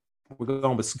We're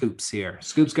going with Scoops here.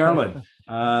 Scoops Garland.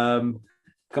 Come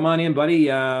on in, buddy.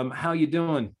 How you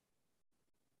doing?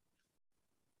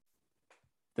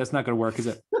 That's not going to work, is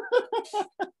it?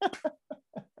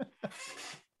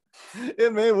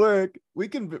 It may work. We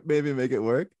can maybe make it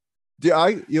work. You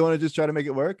want to just try to make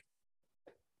it work?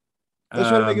 Let's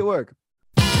try to make it work.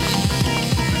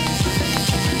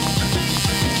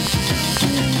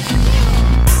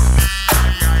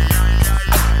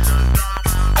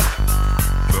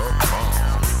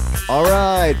 All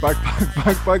right, bark.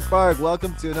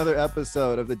 Welcome to another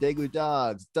episode of the Daegu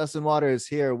Dogs. Dustin Waters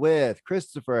here with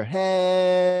Christopher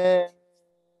Head.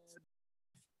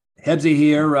 Hebsy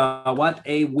here. What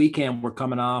a weekend we're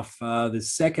coming off. The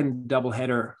second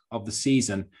doubleheader of the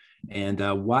season.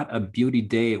 And what a beauty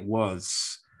day it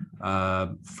was.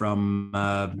 From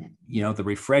the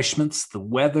refreshments, the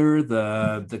weather,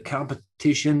 the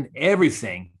competition,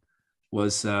 everything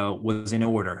was in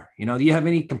order. Do you have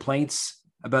any complaints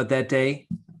about that day?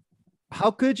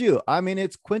 How could you? I mean,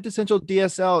 it's quintessential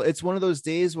DSL. It's one of those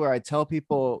days where I tell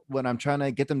people when I'm trying to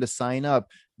get them to sign up,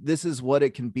 this is what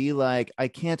it can be like. I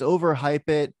can't overhype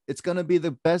it. It's going to be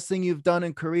the best thing you've done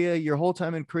in Korea, your whole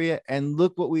time in Korea. And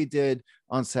look what we did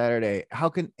on Saturday. How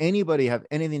can anybody have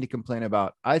anything to complain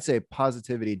about? I'd say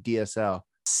positivity DSL.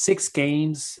 6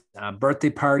 games, birthday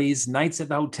parties, nights at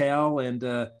the hotel,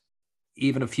 and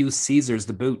even a few Caesars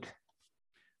to boot.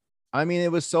 I mean,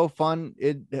 it was so fun.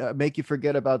 It make you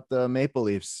forget about the Maple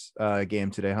Leafs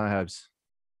game today, huh, Hebs?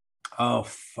 Oh,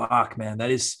 fuck, man.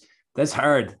 That's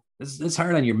hard. That's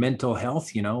hard on your mental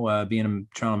health, being a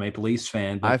Toronto Maple Leafs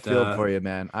fan. But, I feel for you,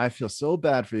 man. I feel so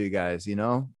bad for you guys,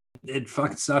 It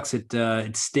fucking sucks.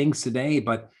 It stinks today,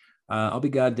 but I'll be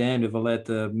goddamned if I let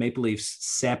the Maple Leafs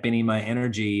sap any of my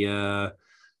energy. Fuck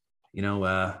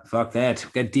that.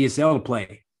 Got DSL to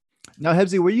play. Now,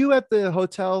 Hebsy, were you at the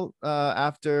hotel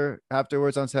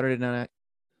afterwards on Saturday night?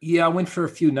 Yeah, I went for a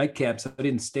few nightcaps. I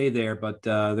didn't stay there, but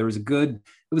it was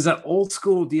an old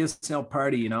school DSL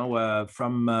party,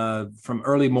 from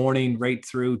early morning right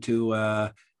through to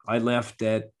I left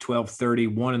at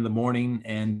 12:30, 1 in the morning,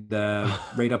 and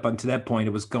right up until that point,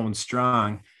 it was going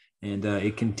strong, and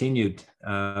it continued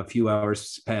a few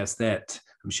hours past that,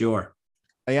 I'm sure.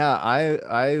 Yeah,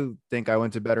 I think I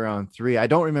went to bed around 3. I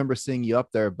don't remember seeing you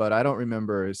up there, but I don't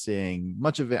remember seeing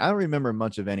much of it. I don't remember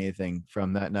much of anything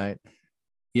from that night.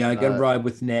 Yeah, I got a ride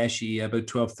with Nashi about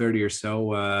 12:30 or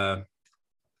so.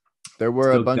 There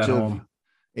were a bunch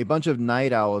of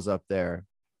night owls up there.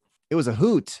 It was a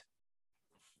hoot.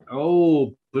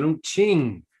 Oh,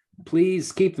 ching!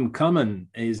 Please keep them coming.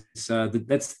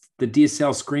 That's the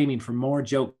DSL screaming for more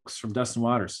jokes from Dustin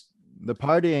Waters. The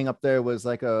partying up there was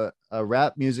like a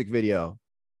rap music video.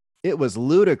 It was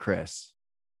ludicrous.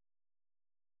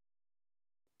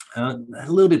 A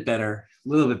little bit better.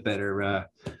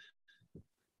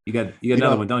 You got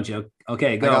another one, don't you?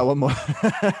 Okay, go. I got one more.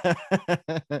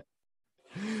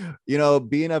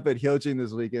 Being up at Hyojin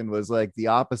this weekend was like the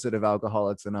opposite of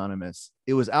Alcoholics Anonymous.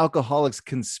 It was Alcoholics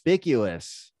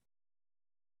Conspicuous.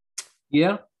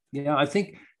 Yeah. I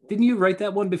think, didn't you write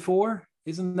that one before?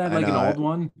 Isn't that like an old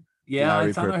one? Yeah,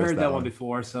 I thought I heard that one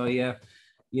before. So yeah,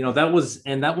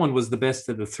 that one was the best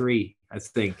of the 3, I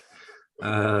think.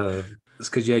 It's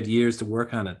because you had years to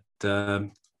work on it.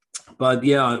 But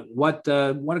yeah, what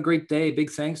a great day. Big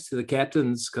thanks to the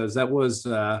captains, because that was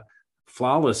a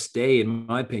flawless day in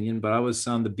my opinion. But I was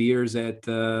on the beers at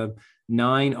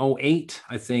 9:08.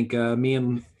 I think me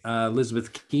and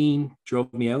Elizabeth Keene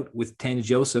drove me out with Tanya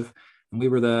Joseph, and we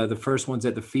were the first ones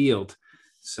at the field.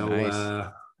 So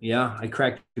nice. Yeah, I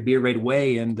cracked the beer right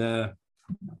away, and I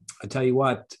tell you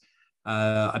what,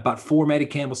 I bought 4 Matty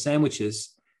Campbell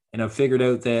sandwiches, and I figured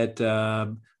out that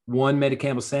 1 Matty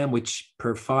Campbell sandwich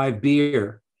per 5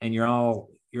 beer, and you're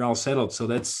all settled. So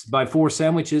that's buy 4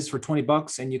 sandwiches for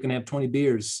 $20, and you can have 20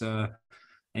 beers,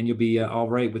 and you'll be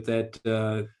all right with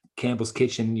that Campbell's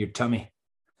Kitchen in your tummy.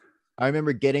 I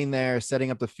remember getting there, setting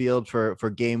up the field for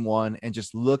game 1, and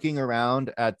just looking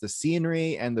around at the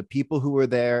scenery and the people who were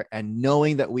there, and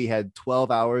knowing that we had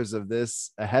 12 hours of this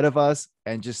ahead of us,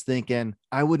 and just thinking,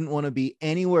 I wouldn't want to be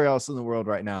anywhere else in the world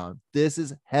right now. This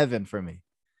is heaven for me.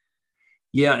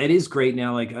 Yeah, it is great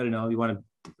now. Like, I don't know, you want to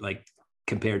like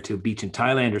compare it to a beach in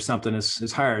Thailand or something.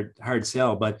 It's hard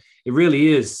sell, but it really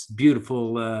is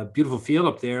beautiful field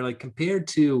up there. Like compared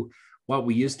to what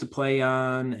we used to play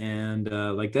on, and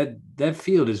like that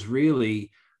field is really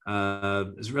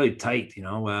tight,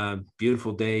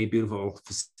 beautiful day, beautiful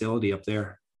facility up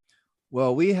there.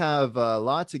 Well, we have a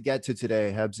lot to get to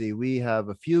today, Hebsy. We have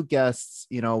a few guests.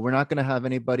 We're not going to have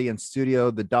anybody in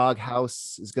studio. The dog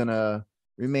house is going to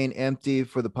remain empty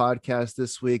for the podcast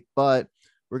this week, but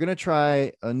we're going to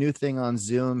try a new thing on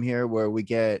Zoom here where we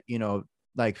get,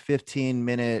 like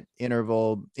 15-minute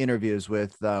interval interviews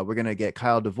with, we're going to get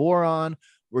Kyle DeVore on.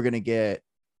 We're going to get,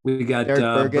 we got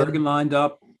Bergen lined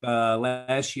up,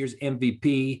 last year's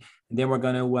MVP. And then we're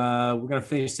gonna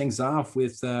finish things off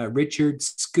with Richard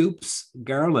Scoops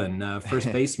Garland, first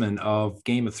baseman of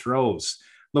Game of Thrones.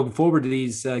 Looking forward to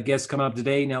these guests coming up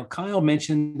today. Now, Kyle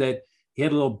mentioned that he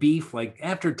had a little beef, like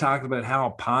after talking about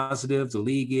how positive the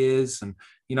league is, and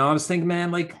I was thinking,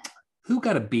 man, like who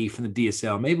got a beef in the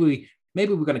DSL? Maybe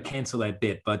we're gonna cancel that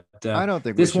bit, but I don't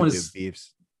think this one is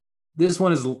beefs. This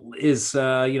one is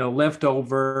left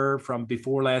over from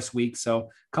before last week. So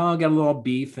Kyle got a little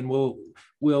beef, and we'll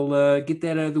get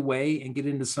that out of the way and get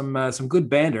into some good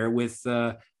banter with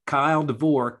Kyle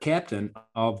DeVore, captain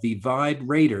of the Vibe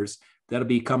Raiders. That'll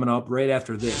be coming up right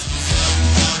after this.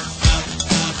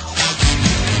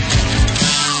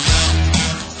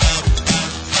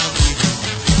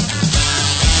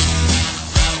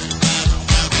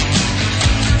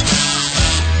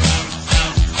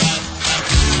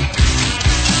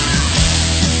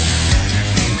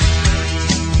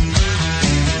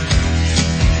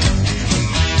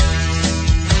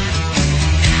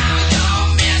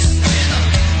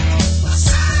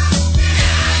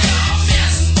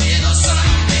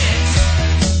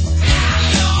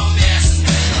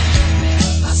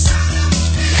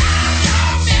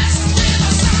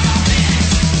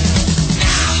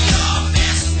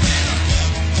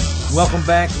 Welcome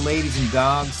back, ladies and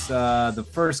dogs. The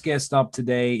first guest up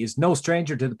today is no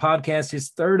stranger to the podcast. His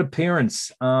third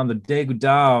appearance on the Daegu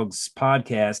Dogs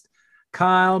podcast.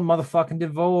 Kyle motherfucking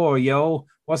DeVore, yo.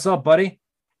 What's up, buddy?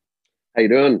 How you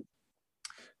doing?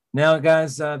 Now,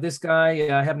 guys, this guy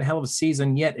having a hell of a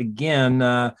season yet again.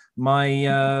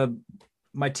 My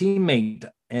teammate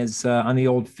is on the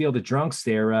old Field of Drunks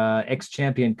there,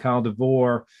 ex-champion Kyle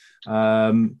DeVore.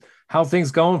 How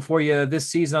things going for you this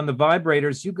season on the Vibe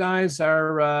Raiders? You guys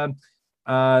are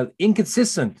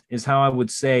inconsistent, is how I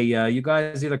would say. You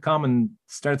guys either come and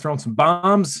start throwing some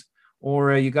bombs,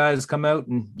 or you guys come out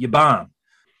and you bomb.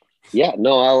 Yeah,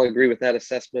 no, I'll agree with that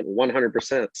assessment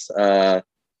 100%.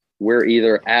 We're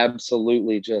either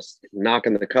absolutely just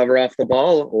knocking the cover off the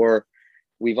ball, or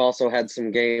we've also had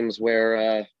some games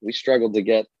where we struggled to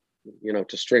get,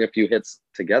 to string a few hits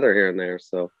together here and there.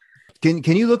 So. Can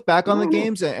you look back on the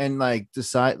games and like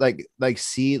decide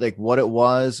see like what it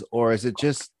was, or is it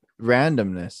just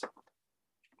randomness?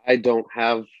 I don't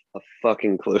have a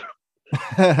fucking clue.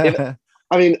 Don't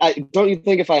you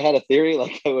think if I had a theory,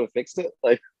 like I would have fixed it?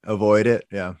 Like avoid it.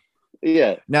 Yeah.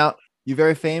 Yeah. Now you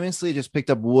very famously just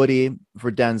picked up Woody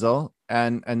for Denzel,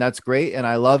 and that's great, and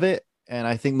I love it, and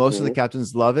I think most of the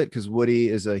captains love it because Woody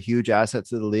is a huge asset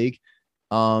to the league.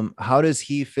 How does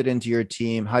he fit into your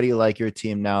team? How do you like your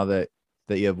team now that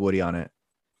you have Woody on it?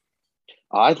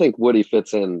 I think Woody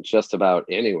fits in just about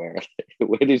anywhere.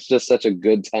 Woody's just such a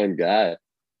good time guy.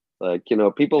 Like,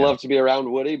 people love to be around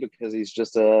Woody because he's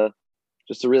just a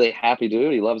really happy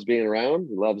dude. He loves being around.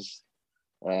 He loves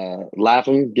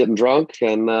laughing, getting drunk,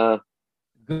 and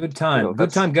good time.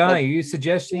 Good time guy. Are you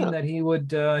suggesting that he would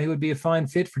be a fine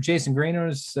fit for Jason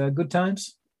Greener's Good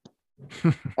Times?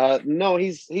 No,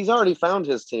 he's already found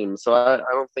his team, so I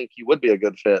don't think he would be a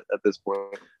good fit at this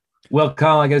point. Well,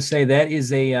 Kyle, I got to say that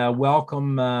is a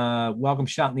welcome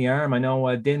shot in the arm. I know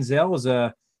Denzel is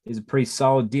a pretty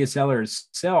solid DSLer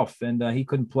himself, and he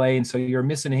couldn't play, and so you're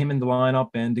missing him in the lineup.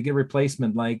 And to get a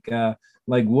replacement like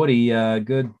Woody,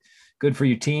 good for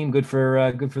your team, good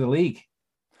for the league.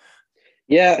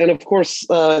 Yeah, and of course,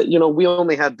 we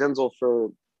only had Denzel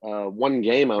for one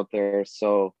game out there,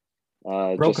 so.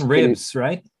 Broken ribs,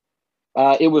 right?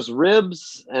 It was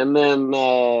ribs and then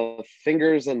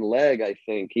fingers and leg, I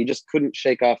think. He just couldn't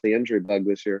shake off the injury bug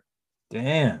this year.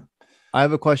 Damn. I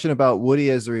have a question about Woody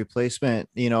as a replacement.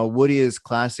 Woody is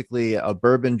classically a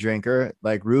bourbon drinker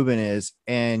like Ruben is,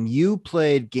 and you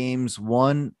played games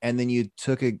 1 and then you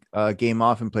took a game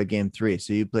off and played game 3.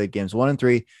 So you played games 1 and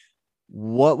 3.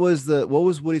 What was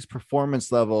Woody's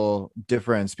performance level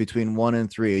difference between 1 and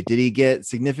 3? Did he get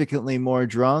significantly more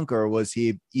drunk, or was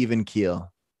he even keel?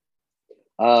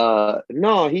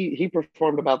 No, he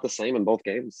performed about the same in both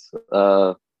games.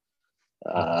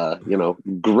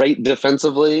 Great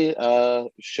defensively,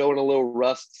 showing a little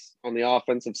rust on the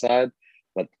offensive side,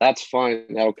 but that's fine.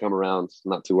 That'll come around.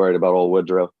 Not too worried about old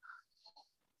Woodrow.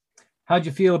 How'd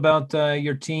you feel about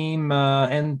your team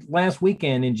and last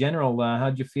weekend in general?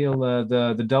 How'd you feel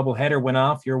the doubleheader went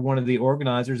off? You're one of the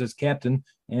organizers as captain,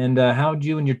 and how'd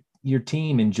you and your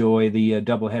team enjoy the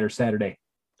doubleheader Saturday?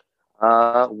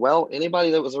 Well,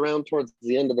 anybody that was around towards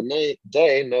the end of the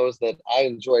day knows that I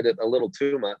enjoyed it a little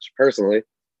too much personally.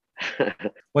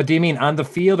 What do you mean, on the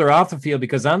field or off the field?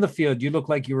 Because on the field, you look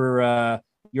like you're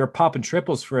popping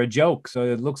triples for a joke. So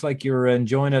it looks like you're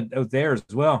enjoying it out there as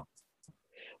well.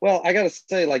 Well, I got to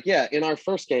say, like, yeah, in our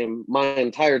first game, my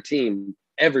entire team,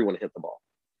 everyone hit the ball.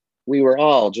 We were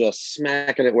all just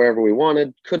smacking it wherever we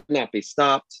wanted, could not be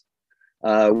stopped.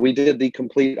 We did the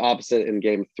complete opposite in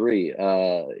game 3.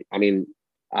 I mean,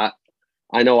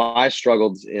 I know I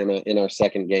struggled in our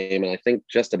second game, and I think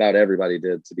just about everybody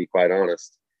did, to be quite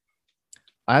honest.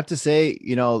 I have to say,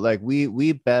 you know, like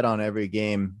we bet on every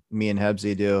game, me and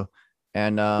Hebsy do.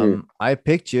 And I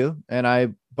picked you,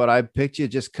 but I picked you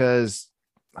just because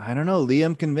I don't know,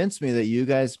 Liam convinced me that you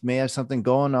guys may have something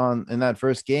going on in that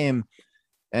first game.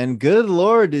 And good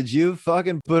Lord, did you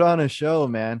fucking put on a show,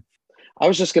 man. I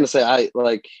was just gonna say,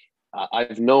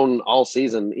 I've known all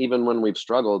season, even when we've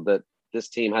struggled, that this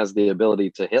team has the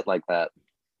ability to hit like that.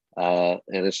 And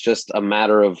it's just a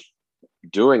matter of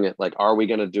doing it. Like, are we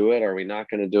going to do it? Are we not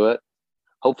going to do it?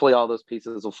 Hopefully all those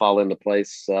pieces will fall into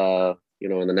place, in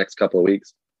the next couple of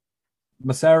weeks.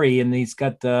 Masari, and he's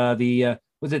got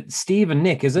was it Steve and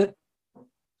Nick, is it?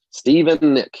 Steve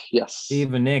and Nick, yes.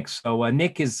 Steve and Nick. So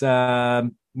Nick is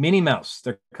Minnie Mouse,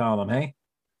 they're calling him, hey?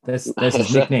 That's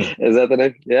his nickname. Is that the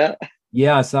name? Yeah.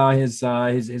 Yeah, I saw his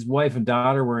wife and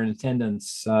daughter were in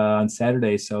attendance on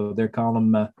Saturday, so they're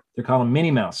calling him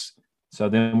Minnie Mouse. So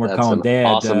then we're calling Dad.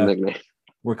 Awesome nickname.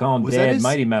 We're calling Dad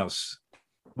Mighty Mouse.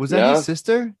 Was that his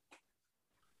sister?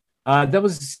 That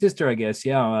was his sister, I guess.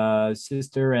 Yeah,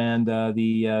 sister, and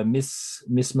the Miss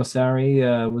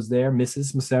Masari was there.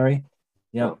 Mrs. Masari.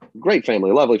 Yeah, great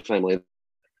family, lovely family.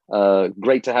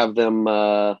 Great to have them,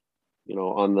 on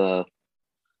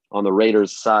the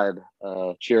Raiders side,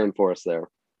 cheering for us there.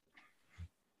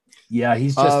 Yeah,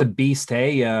 he's just a beast.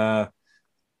 Hey,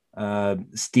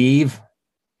 Steve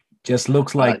just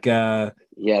looks like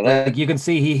like you can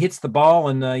see he hits the ball,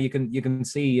 and you can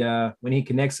see when he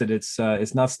connects it,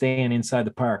 it's not staying inside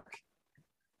the park.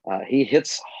 He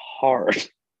hits hard.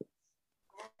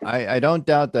 I don't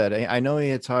doubt that. I know he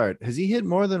hits hard. Has he hit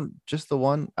more than just the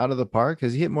one out of the park?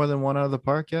 Has he hit more than one out of the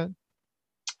park yet?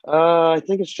 I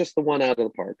think it's just the one out of the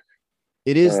park.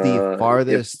 It is the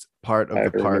farthest part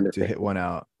of the park to hit one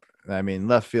out. I mean,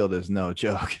 left field is no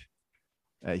joke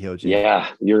at Hyojin. Yeah,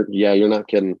 you're not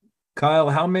kidding. Kyle,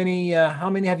 how many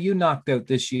have you knocked out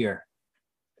this year?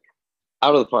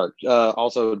 Out of the park.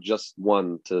 Also just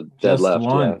one to dead just left.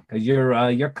 One. Yeah.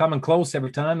 You're coming close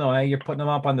every time though. You're putting them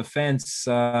up on the fence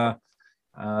all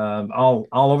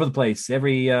over the place.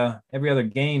 Every other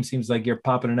game seems like you're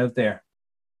popping it out there.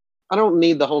 I don't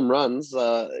need the home runs.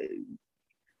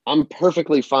 I'm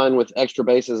perfectly fine with extra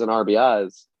bases and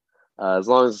RBIs. As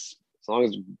long as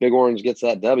Big Orange gets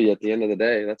that W at the end of the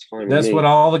day, that's fine. That's what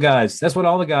all the guys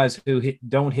who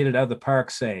don't hit it out of the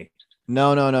park say.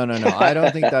 No. I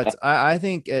don't think that's. I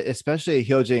think especially at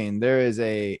Hyojin, there is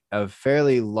a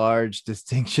fairly large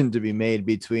distinction to be made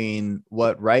between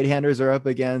what right-handers are up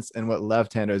against and what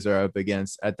left-handers are up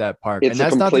against at that park. It's and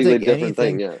that's a completely not to take different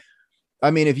anything. thing. Yeah. I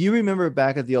mean, if you remember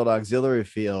back at the old auxiliary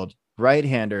field,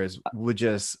 right-handers would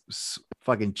just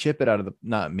fucking chip it out of the,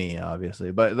 not me,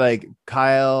 obviously, but like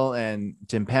Kyle and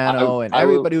Timpano and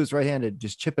everybody who's right-handed,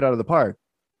 just chip it out of the park.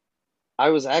 I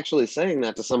was actually saying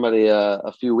that to somebody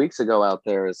a few weeks ago out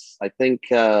there. Is I think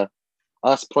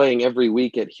us playing every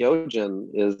week at Hyojin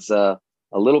is a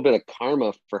little bit of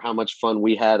karma for how much fun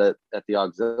we had at the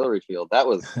auxiliary field. That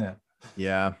was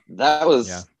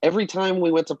every time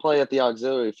we went to play at the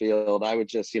auxiliary field, I would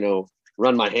just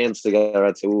run my hands together.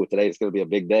 I'd say, "Ooh, today's going to be a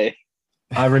big day."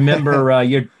 I remember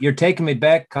you're taking me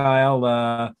back,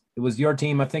 Kyle. It was your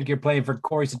team. I think you're playing for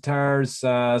Corey Sitar's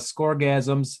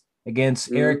Scoregasms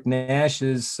against Eric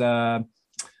Nash's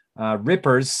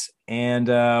Rippers, and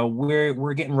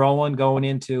we're getting rolling going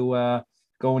into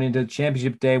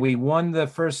championship day. We won the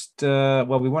first. We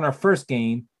won our first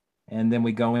game, and then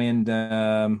we go in.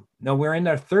 We're in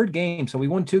our third game, so we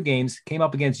won 2 games. Came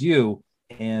up against you,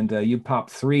 and you popped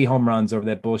 3 home runs over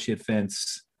that bullshit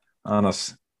fence on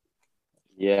us.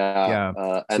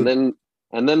 Yeah. And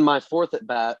then my fourth at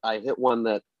bat, I hit one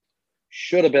that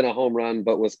should have been a home run,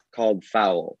 but was called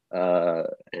foul. Was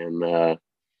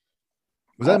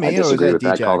that me or was that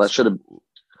DJ? That should have.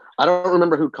 I don't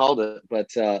remember who called it, but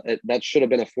that should have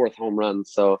been a 4th home run.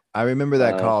 So I remember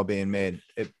that call being made.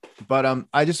 But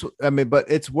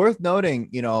it's worth noting,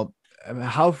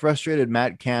 how frustrated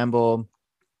Matt Campbell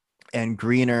and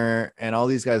Greener and all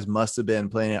these guys must have been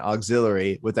playing at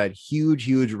auxiliary with that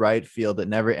huge right field that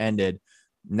never ended.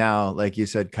 Now, like you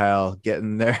said, Kyle,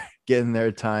 getting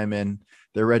their time in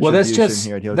their retribution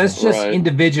here at Hyojin. That's just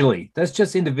individually. That's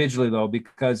just individually though,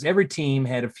 because every team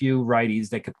had a few righties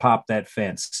that could pop that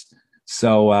fence.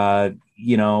 So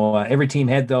every team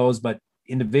had those, but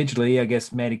individually, I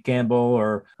guess Matty Campbell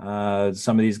or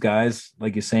some of these guys,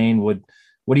 like you're saying, what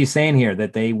are you saying here?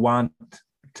 That they want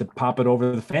to pop it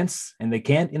over the fence and they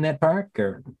can't in that park?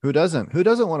 Or who doesn't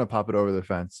want to pop it over the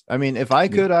fence? I mean, if I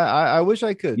could, I wish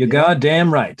I could. You're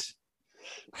goddamn right.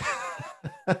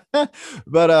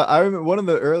 But I remember one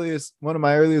of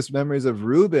my earliest memories of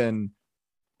Ruben.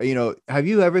 Have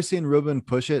you ever seen Ruben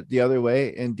push it the other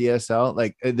way in DSL,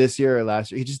 like this year or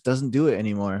last year? He just doesn't do it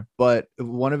anymore. But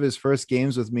one of his first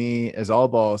games with me as all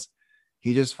balls,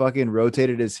 he just fucking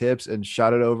rotated his hips and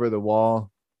shot it over the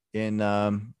wall in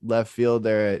left field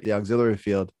there at the auxiliary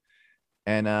field.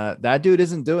 And that dude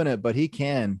isn't doing it, but he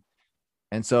can.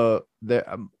 And so there,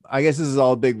 I guess this is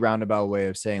all a big roundabout way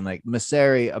of saying, like,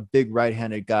 Messeri, a big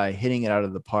right-handed guy hitting it out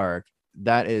of the park.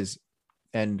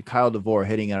 And Kyle DeVore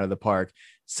hitting out of the park.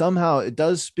 Somehow it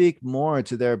does speak more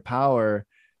to their power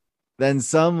than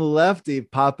some lefty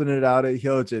popping it out at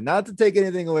Hyojin. Not to take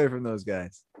anything away from those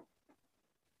guys.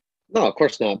 No, of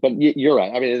course not. But you're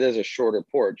right. I mean, it is a shorter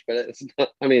porch, but it's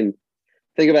not. I mean,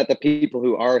 think about the people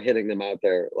who are hitting them out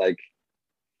there, like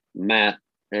Matt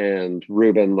and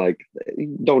Ruben. Like,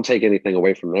 don't take anything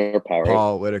away from their power.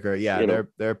 Paul Whitaker, yeah,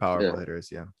 they're powerful hitters,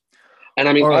 yeah. And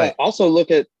I mean, I also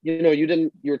look at, you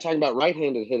were talking about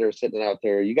right-handed hitters sitting out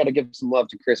there. You got to give some love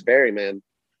to Chris Berry, man.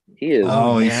 He is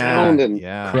crushing.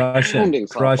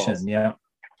 Yeah.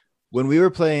 When we were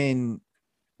playing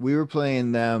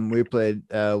them, we played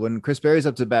when Chris Berry's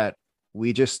up to bat,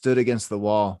 we just stood against the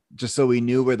wall just so we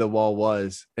knew where the wall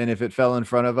was. And if it fell in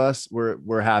front of us,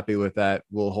 we're happy with that.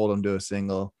 We'll hold them to a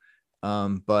single.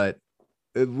 But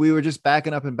we were just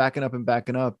backing up and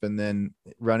then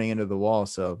running into the wall.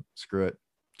 So screw it.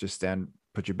 Just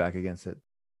put your back against it.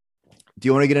 Do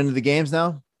you want to get into the games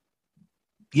now?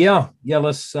 Yeah.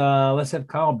 Let's have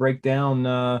Kyle break down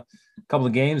a couple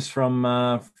of games from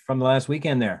the last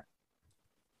weekend there.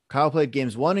 Kyle played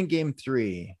games 1 and game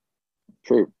 3.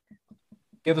 True.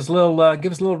 Give us a little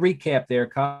recap there,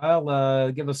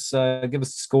 Kyle. Give us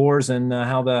scores and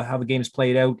how the games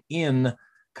played out in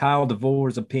Kyle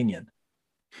DeVore's opinion.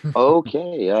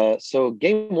 Okay. So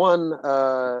game 1,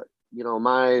 my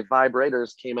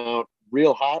vibrators came out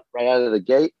real hot right out of the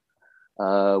gate.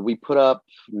 We put up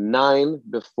 9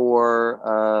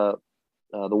 before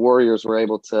the Warriors were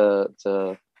able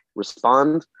to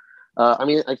respond. I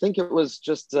mean, I think it was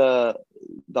just the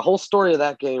whole story of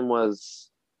that game was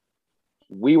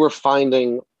we were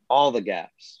finding all the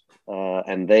gaps,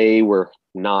 and they were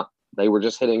not. They were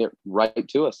just hitting it right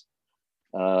to us.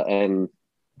 And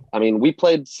I mean, we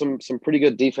played some pretty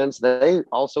good defense. They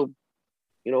also,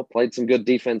 played some good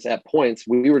defense at points.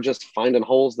 We were just finding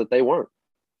holes that they weren't,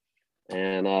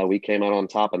 and we came out on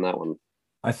top in that one.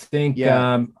 I think.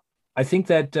 Yeah. I think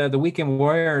that the Weekend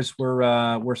Warriors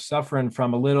were suffering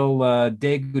from a little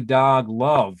Daegu Dog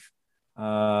love.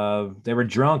 They were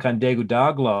drunk on Daegu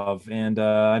Dog love, and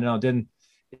I don't know,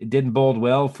 it didn't bode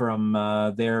well for them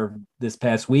there this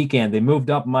past weekend. They moved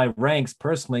up my ranks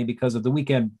personally because of the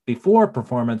weekend before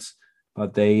performance,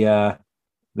 but they're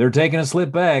taking a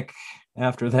slip back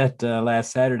after that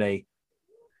last Saturday.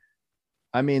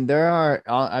 I mean,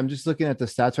 I'm just looking at the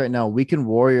stats right now. Weekend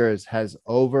Warriors has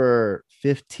over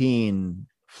 15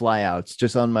 flyouts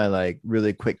just on my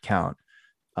really quick count.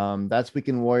 That's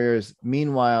Weekend Warriors.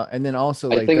 Meanwhile, and then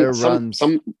also I think their runs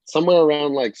somewhere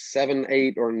around 7,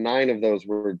 8, or 9 of those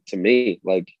were to me.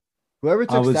 Whoever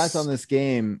took stats on this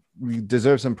game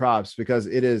deserves some props because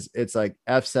it's like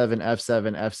F7,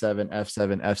 F7, F7,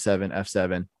 F7, F7,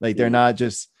 F7. They're not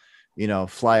just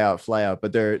fly out,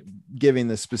 but they're giving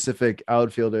the specific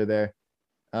outfielder there.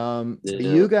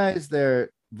 You guys, their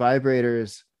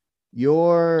vibrators,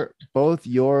 both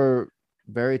your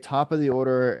very top of the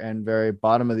order and very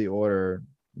bottom of the order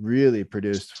really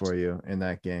produced for you in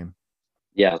that game.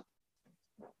 Yeah.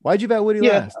 Why'd you bet Woody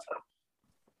last?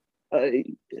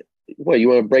 What, you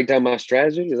want to break down my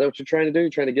strategy? Is that what you're trying to do? You're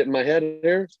trying to get in my head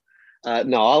here?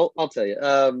 No, I'll tell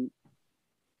you.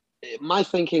 My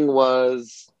thinking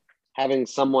was having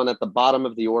someone at the bottom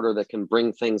of the order that can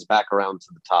bring things back around to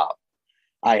the top.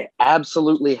 I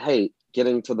absolutely hate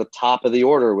getting to the top of the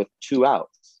order with 2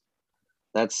 outs.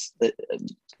 That's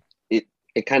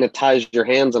it kind of ties your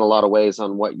hands in a lot of ways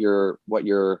on what your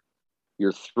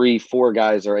 3, 4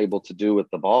 guys are able to do with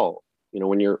the ball.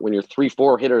 When your 3,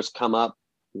 4 hitters come up,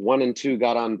 1 and 2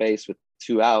 got on base with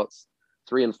 2 outs,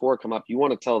 3 and 4 come up, you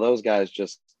want to tell those guys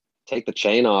just take the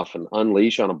chain off and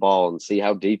unleash on a ball and see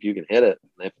how deep you can hit it.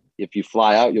 And if you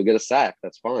fly out, you'll get a sack.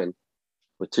 That's fine.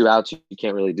 With 2 outs, you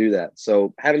can't really do that.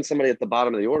 So having somebody at the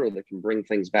bottom of the order that can bring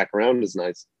things back around is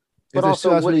nice. But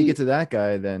also, when you get to that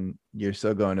guy, then you're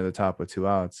still going to the top with 2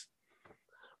 outs.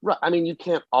 Right. I mean, you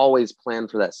can't always plan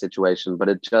for that situation, but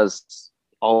it just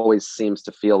always seems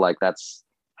to feel like that's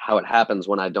how it happens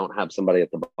when I don't have somebody at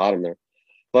the bottom there.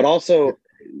 But also,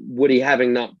 Woody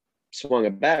having not swung a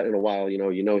bat in a while,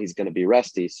 he's going to be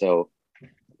rusty. So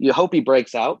you hope he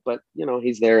breaks out, but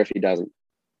he's there if he doesn't.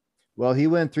 Well, he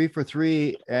went 3 for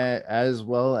 3 as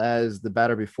well as the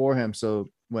batter before him. So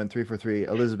went 3 for 3.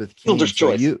 Elizabeth King. Fielder's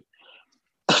choice.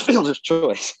 Fielder's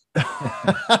choice.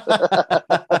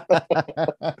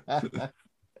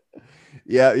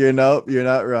 Yeah, you're not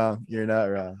wrong. You're not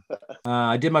wrong.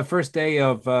 I did my first day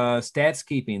of stats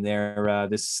keeping there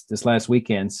this last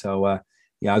weekend. So I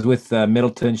was with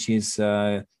Middleton. She's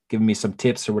giving me some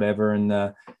tips or whatever,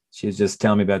 and she was just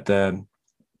telling me about the,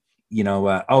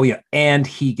 and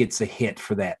he gets a hit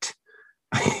for that.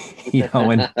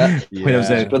 when it was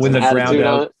when the ground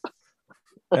out.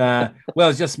 Well,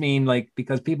 it's just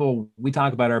because we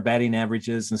talk about our batting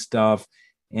averages and stuff,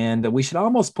 and we should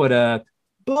almost put a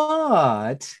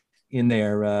but in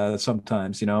there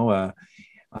sometimes, I'm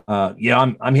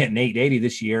hitting 880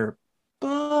 this year,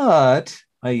 but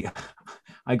I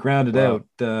grounded out.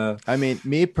 I mean,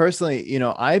 me personally,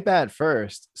 I bat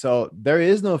first, so there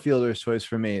is no fielder's choice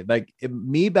for me. Like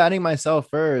me batting myself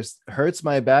first hurts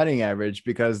my batting average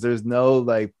because there's no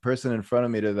person in front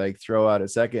of me to throw out a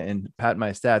second and pat my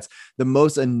stats. The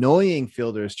most annoying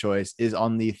fielder's choice is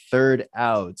on the third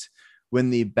out when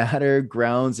the batter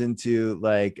grounds into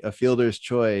a fielder's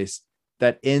choice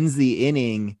that ends the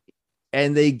inning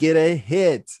and they get a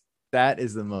hit. That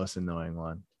is the most annoying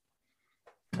one.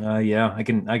 I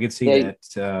can see that.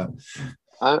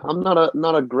 I'm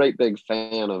not a great big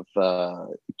fan of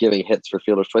giving hits for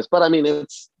fielder's choice, but I mean,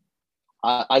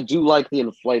 I do like the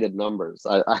inflated numbers.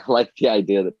 I like the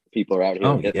idea that people are out here.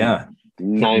 Oh yeah,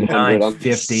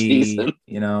 950.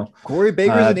 Corey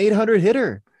Baker's an 800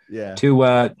 hitter. Yeah.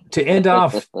 To end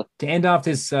off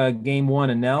this game one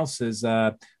analysis,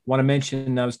 want to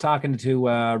mention I was talking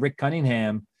to Rick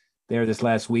Cunningham there this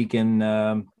last weekend.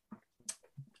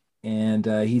 And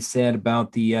he said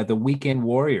about the Weekend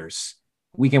Warriors.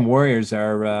 Weekend Warriors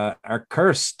are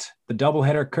cursed. The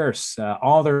doubleheader curse.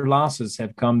 All their losses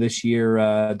have come this year.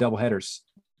 Doubleheaders.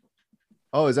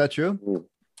 Oh, is that true?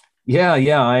 Yeah.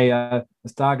 I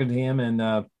was talking to him, and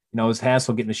it was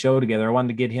hassle getting the show together. I wanted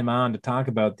to get him on to talk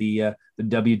about the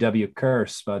WW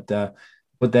curse, but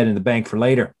put that in the bank for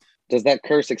later. Does that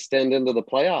curse extend into the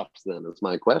playoffs? Then is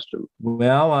my question.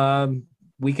 Well.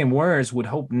 Weekend Warriors would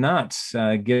hope not,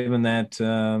 given that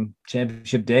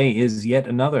championship day is yet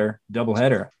another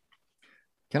doubleheader.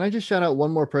 Can I just shout out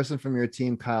one more person from your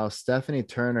team, Kyle? Stephanie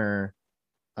Turner,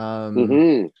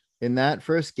 in that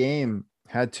first game,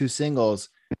 had 2 singles,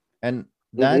 and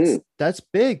that's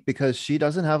big because she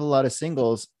doesn't have a lot of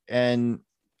singles. And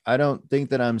I don't think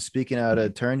that I'm speaking out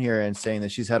of turn here and saying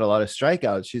that she's had a lot of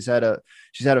strikeouts. She's had a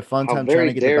fun time trying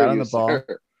to get the bat on the ball.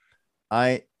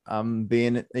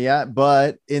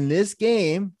 But in this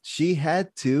game, she had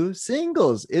 2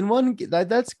 singles in one.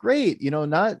 That's great.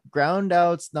 Not ground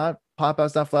outs, not pop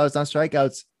outs, not fly outs, not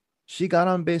strikeouts. She got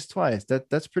on base twice.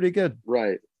 That's pretty good.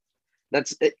 Right.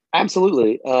 That's it.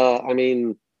 Absolutely. I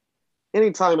mean,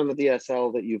 anytime in the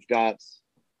DSL that you've got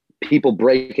people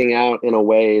breaking out in a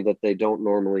way that they don't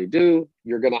normally do,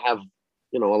 you're going to have,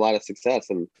 a lot of success.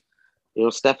 And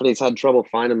Stephanie's had trouble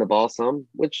finding the ball some,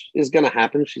 which is going to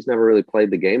happen. She's never really played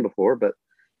the game before, but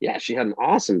yeah, she had an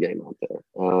awesome game out there.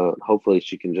 Hopefully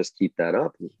she can just keep that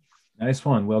up. Nice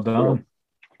one. Well done.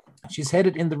 Yeah. She's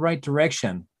headed in the right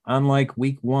direction, unlike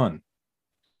week 1.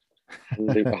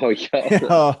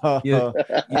 Oh, yeah.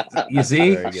 you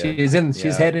see, she's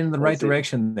headed in the right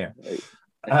direction there.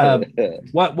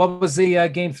 What was the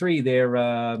game 3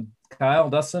 there, Kyle,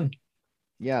 Dustin?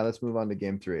 Yeah, let's move on to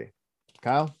game 3.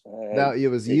 Kyle, now it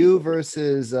was you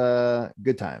versus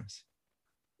Good Times.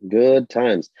 Good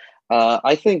Times.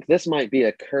 I think this might be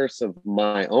a curse of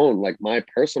my own, like my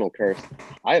personal curse.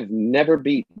 I've never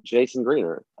beat Jason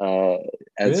Greener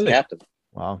as captain.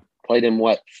 Wow. Played him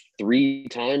 3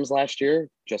 times last year.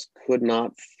 Just could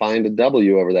not find a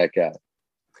W over that guy.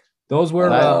 Those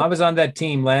were I was on that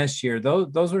team last year.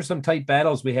 Those were some tight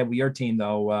battles we had with your team,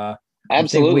 though.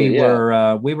 Absolutely,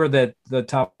 we were the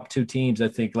top 2 teams, I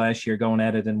think, last year going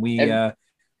at it, and we just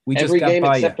every got game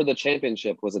by except for the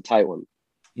championship was a tight one.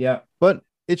 Yeah, but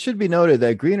it should be noted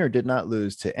that Greener did not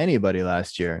lose to anybody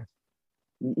last year.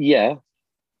 Yeah,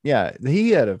 he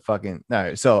had a fucking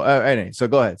So anyway, so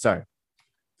go ahead. Sorry,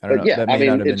 I don't know. Yeah, that may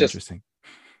not have been interesting.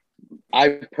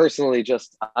 I personally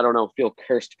I don't know, feel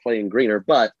cursed playing Greener,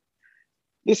 but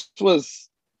this was.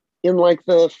 In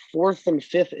the 4th and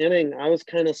 5th inning, I was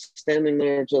kind of standing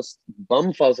there just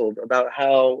bumfuzzled about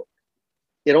how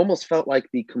it almost felt like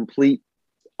the complete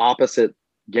opposite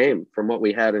game from what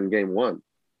we had in game one,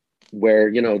 where,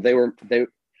 you know,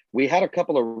 we had a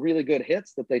couple of really good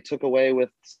hits that they took away with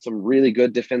some really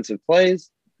good defensive plays.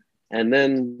 And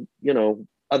then, you know,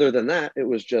 other than that, it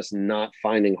was just not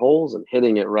finding holes and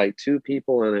hitting it right to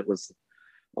people. And it was,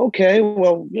 okay,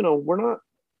 well, you know, we're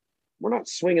not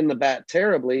swinging the bat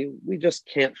terribly. We just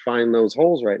can't find those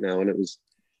holes right now. And it was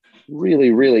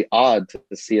really, really odd to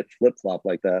see it flip flop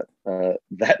like that,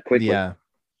 that quickly. Yeah.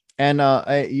 And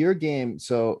your game,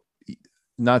 so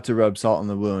not to rub salt in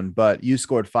the wound, but you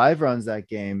scored 5 runs that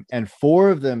game, and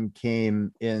 4 of them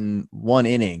came in 1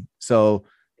 inning. So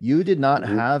you did not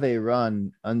have a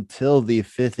run until the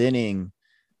 5th inning.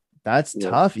 That's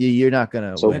tough. You're not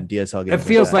going to win DSL games. It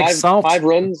feels like salt. 5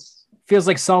 runs. Feels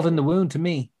like salt in the wound to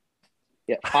me.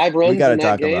 Yeah, 5 runs. We got to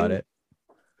talk about it.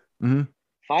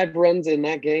 5 runs in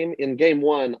that game. In game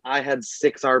one, I had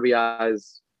 6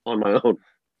 RBIs on my own.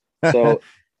 So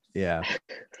yeah,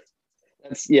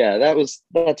 that's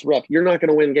rough. You're not going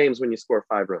to win games when you score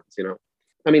 5 runs. You know,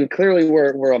 I mean, clearly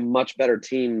we're a much better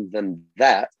team than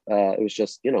that. It was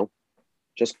just, you know,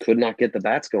 just could not get the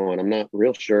bats going. I'm not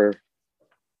real sure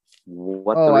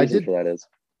what the reason for that is.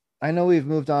 I know we've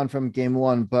moved on from game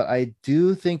one, but I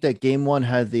do think that game one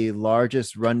had the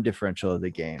largest run differential of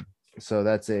the game. So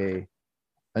that's a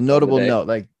notable note.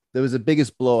 Like, there was the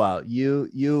biggest blowout. You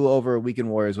over Weekend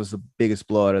Warriors was the biggest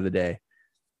blowout of the day.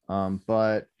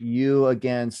 But you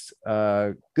against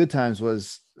Good Times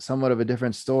was somewhat of a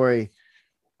different story.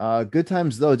 Good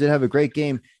Times, though, did have a great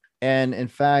game, and in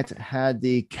fact had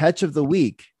the catch of the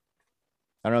week.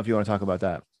 I don't know if you want to talk about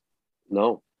that.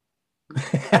 No.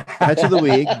 Catch of the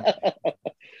week.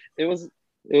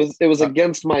 It was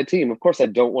against my team. Of course, I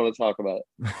don't want to talk about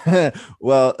it.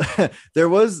 Well, there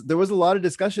was a lot of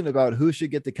discussion about who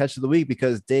should get the catch of the week,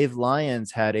 because Dave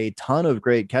Lyons had a ton of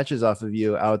great catches off of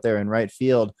you out there in right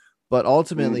field, but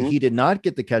ultimately he did not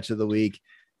get the catch of the week.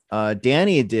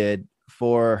 Danny did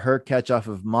for her catch off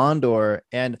of Mondor,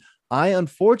 and I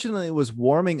unfortunately was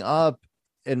warming up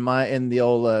in the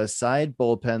old side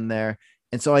bullpen there,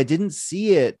 and so I didn't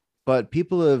see it. But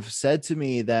people have said to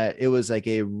me that it was like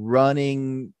a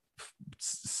running,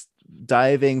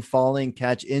 diving, falling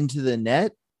catch into the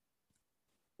net.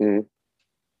 I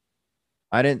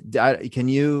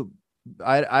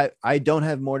don't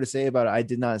have more to say about it. I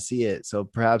did not see it. So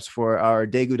perhaps for our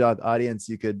Daegu Dog audience,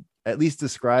 you could at least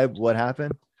describe what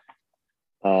happened.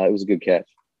 It was a good catch.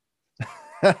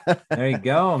 There you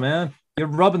go, man. You're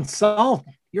rubbing salt,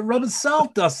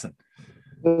 Dustin.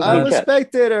 I'm a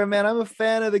spectator, man. I'm a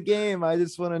fan of the game. I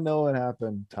just want to know what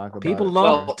happened. People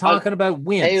love talking about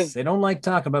wins. They don't like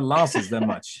talking about losses that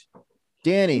much.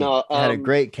 Danny had a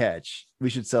great catch. We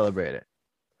should celebrate it.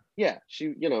 Yeah, she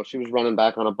was running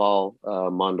back on a ball.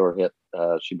 Mondor hit.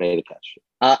 She made a catch.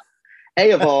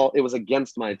 A of all, it was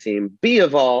against my team. B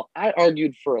of all, I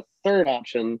argued for a third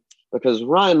option because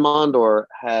Ryan Mondor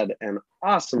had an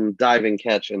awesome diving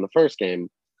catch in the first game,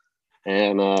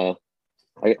 and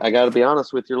I got to be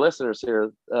honest with your listeners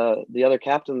here. The other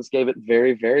captains gave it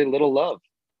very, very little love.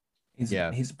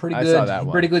 He's pretty good.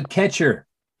 Pretty good catcher.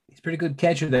 He's pretty good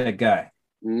catcher, that guy.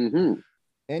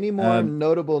 Any more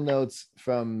notable notes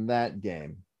from that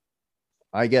game?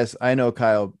 I guess I know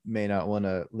Kyle may not want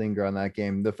to linger on that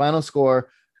game. The final score,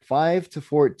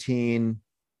 5-14,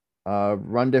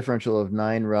 run differential of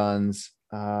 9 runs.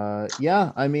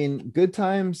 I mean, Good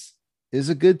Times is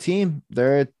a good team.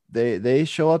 They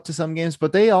show up to some games,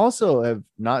 but they also have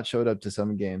not showed up to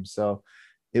some games. So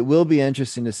it will be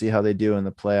interesting to see how they do in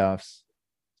the playoffs.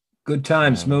 Good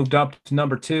Times moved up to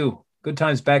number 2. Good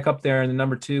Times back up there in the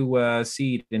number 2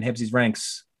 seed in Hebsey's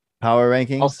ranks. Power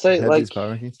rankings. I'll say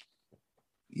power rankings.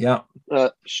 Yeah.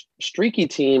 Streaky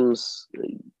teams,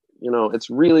 it's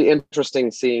really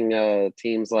interesting seeing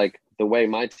teams like the way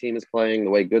my team is playing,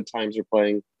 the way Good Times are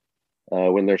playing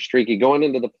when they're streaky going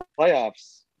into the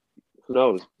playoffs. Who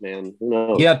knows, man? Who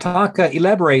knows? Yeah,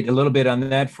 elaborate a little bit on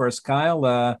that for us,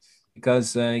 Kyle,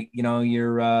 because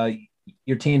your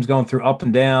team's going through up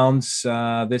and downs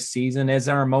this season, as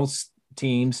are most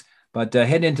teams. But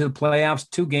heading into the playoffs,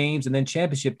 2 games, and then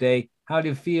championship day. How do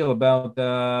you feel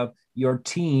about your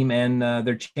team and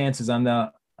their chances on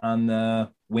the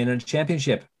winning a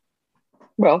championship?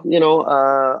 Well,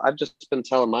 I've just been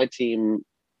telling my team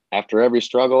after every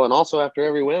struggle and also after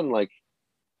every win, like,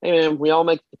 hey man, we all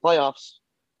make the playoffs.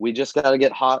 We just got to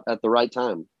get hot at the right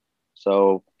time.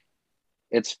 So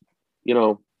it's,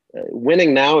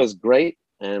 winning now is great.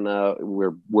 And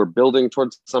we're building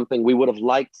towards something. We would have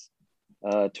liked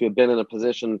to have been in a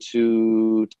position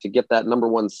to get that number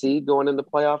 1 seed going into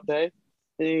playoff day.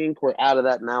 I think we're out of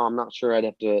that now. I'm not sure. I'd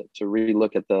have to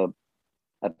relook at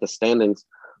the standings,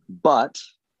 but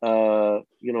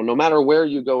no matter where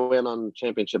you go in on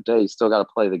championship day, you still got to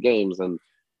play the games. And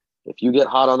if you get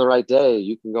hot on the right day,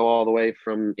 you can go all the way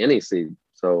from any seed.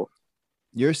 So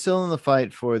you're still in the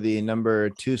fight for the number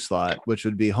 2 slot, which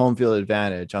would be home field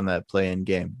advantage on that play-in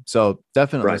game. So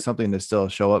definitely something to still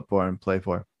show up for and play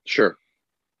for. Sure.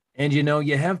 And,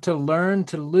 you have to learn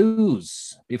to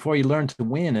lose before you learn to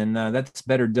win. And that's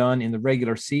better done in the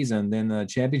regular season than the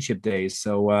championship days.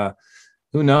 So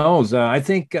who knows? I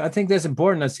think that's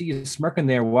important. I see you smirking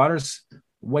there, Waters.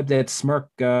 Wipe that smirk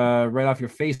right off your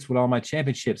face with all my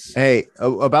championships. Hey,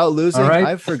 about losing, right?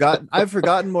 I've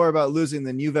forgotten more about losing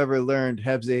than you've ever learned,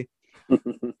 Hebsy.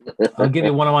 I'll give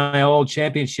you one of my old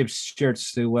championship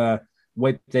shirts to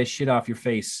wipe that shit off your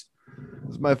face.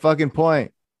 That's my fucking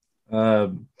point.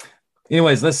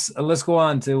 Anyways, let's go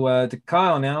on to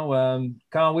Kyle now.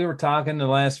 Kyle, we were talking the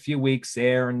last few weeks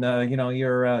there, and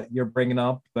you're bringing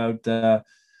up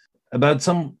about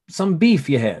some beef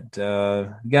you had.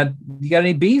 You got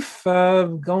any beef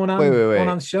going on? Wait. Going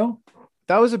on the show?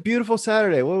 That was a beautiful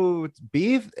Saturday. Whoa,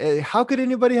 beef? How could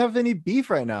anybody have any beef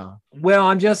right now? Well,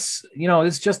 I'm just,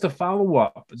 it's just a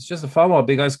follow-up. It's just a follow-up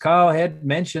because Kyle had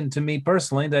mentioned to me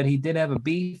personally that he did have a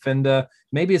beef, and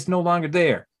maybe it's no longer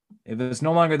there. If it's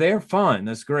no longer there, fine.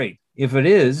 That's great. If it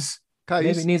is, Kyle,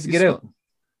 maybe it needs to get out.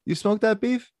 You smoked that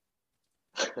beef?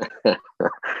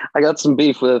 I got some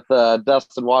beef with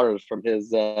Dustin Waters from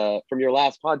your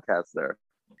last podcast there.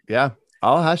 Yeah,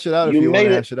 I'll hash it out if you want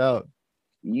to hash it out.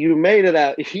 You made it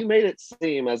out. You made it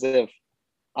seem as if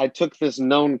I took this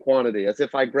known quantity, as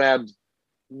if I grabbed,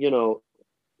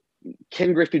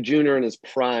 Ken Griffey Jr. in his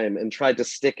prime and tried to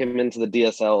stick him into the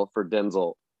DSL for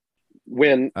Denzel.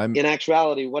 When in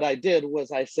actuality, what I did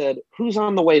was I said, "Who's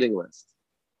on the waiting list?"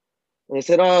 And I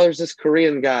said, "Oh, there's this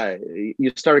Korean guy."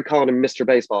 You started calling him Mr.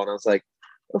 Baseball, and I was like,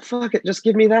 "Oh, fuck it, just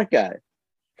give me that guy."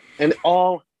 And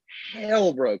all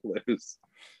hell broke loose.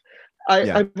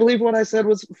 I believe what I said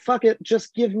was, "Fuck it,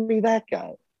 just give me that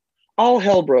guy." All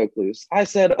hell broke loose. I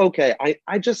said, "Okay,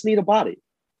 I just need a body,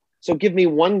 so give me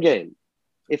one game.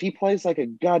 If he plays like a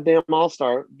goddamn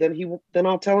all-star, then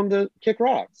I'll tell him to kick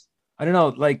rocks." I don't know,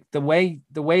 like the way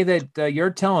that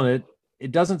you're telling it,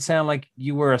 it doesn't sound like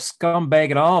you were a scumbag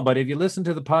at all. But if you listen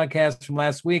to the podcast from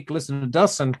last week, listen to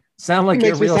Dustin, sound like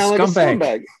you're a real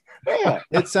scumbag. Yeah,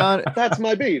 that's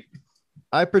my beef.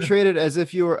 I portrayed it as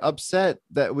if you were upset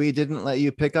that we didn't let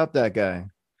you pick up that guy.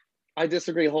 I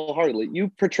disagree wholeheartedly. You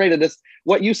portrayed it as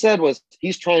what you said was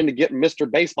he's trying to get Mr.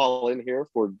 Baseball in here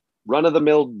for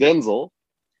run-of-the-mill Denzel.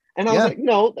 And I was like,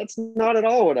 no, that's not at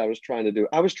all what I was trying to do.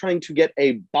 I was trying to get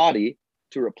a body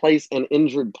to replace an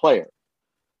injured player.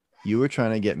 You were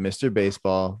trying to get Mr.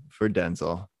 Baseball for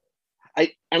Denzel.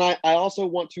 I also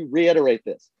want to reiterate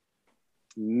this.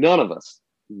 None of us,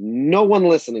 no one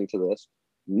listening to this,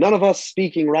 none of us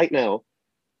speaking right now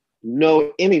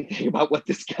know anything about what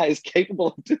this guy is capable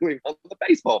of doing on the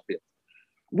baseball field.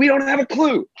 We don't have a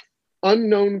clue.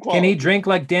 Unknown quality. Can he drink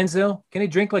like Denzel?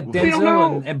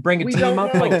 And bring a team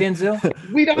up like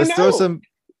Denzel? We don't know.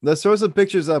 Let's throw some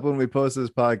pictures up when we post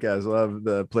this podcast. We'll have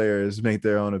the players make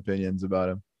their own opinions about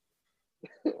him.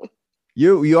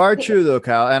 You are true though,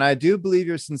 Kyle, and I do believe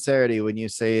your sincerity when you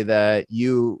say that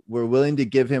you were willing to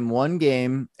give him one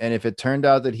game, and if it turned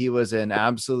out that he was an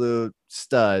absolute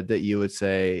stud, that you would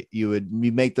say you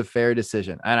make the fair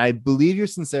decision. And I believe your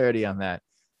sincerity on that.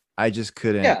 I just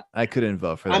couldn't. Yeah. I couldn't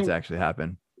vote for that to actually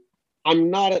happen.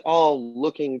 I'm not at all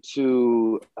looking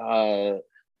to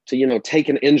take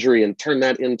an injury and turn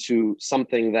that into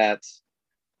something that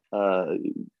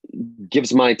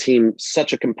gives my team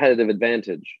such a competitive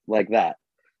advantage like that.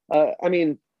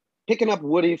 Picking up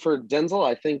Woody for Denzel,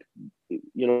 I think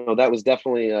that was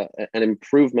definitely an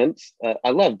improvement.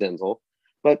 I love Denzel,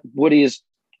 but Woody is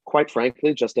quite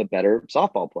frankly just a better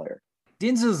softball player.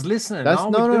 Denzel's listening. That's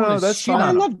that's fine. I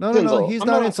love Denzel. He's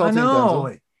not insulting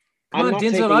Denzel. I'm not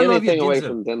taking anything away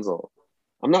from Denzel.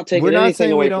 I'm not taking anything away from Denzel. We're not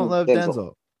saying we don't love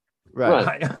Denzel.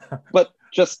 Right. But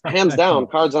just hands down,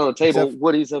 cards on the table,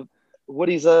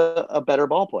 Woody's a better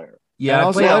ball player. Yeah. And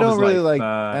also, I don't really like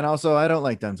and also I don't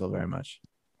like Denzel very much.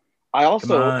 I also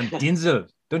come on, Denzel.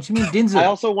 Don't you mean Denzel? I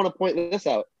also want to point this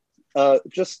out.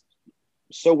 Just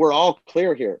so we're all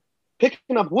clear here.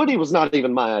 Picking up Woody was not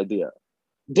even my idea.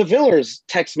 DeVillers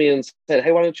texted me and said,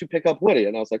 "Hey, why don't you pick up Woody?"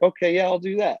 And I was like, "Okay, yeah, I'll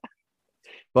do that."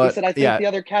 But he said, "I think the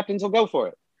other captains will go for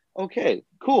it." Okay,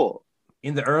 cool.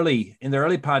 In the early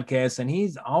podcast, and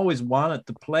he's always wanted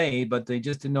to play, but they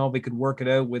just didn't know if he could work it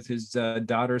out with his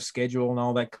daughter's schedule and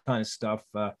all that kind of stuff.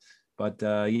 But glad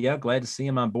to see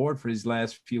him on board for his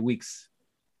last few weeks.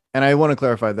 And I want to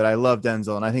clarify that I love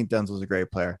Denzel, and I think Denzel's a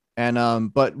great player.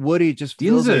 And but Woody just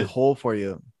fills a hole for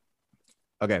you.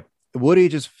 Okay. Woody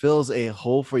just fills a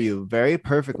hole for you very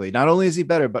perfectly. Not only is he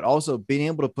better, but also being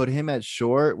able to put him at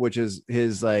short, which is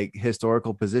his like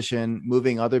historical position,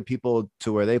 moving other people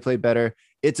to where they play better.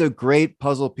 It's a great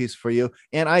puzzle piece for you.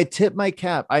 And I tip my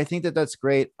cap. I think that that's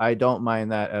great. I don't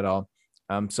mind that at all.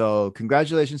 So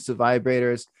congratulations to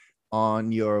Vibrators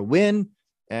on your win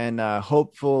and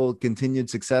hopeful continued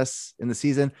success in the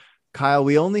season. Kyle,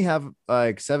 we only have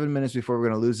like 7 minutes before we're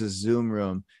going to lose this Zoom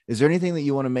room. Is there anything that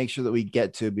you want to make sure that we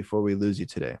get to before we lose you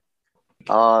today?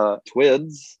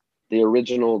 Twids, the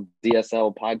original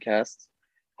DSL podcast,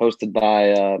 hosted by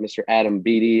Mr. Adam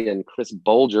Beatty and Chris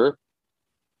Bolger.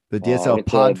 The DSL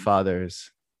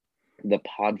Podfathers. The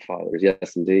Podfathers,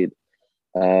 yes, indeed.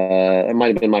 It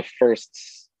might have been my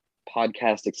first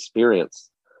podcast experience.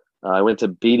 I went to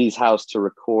Beatty's house to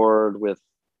record with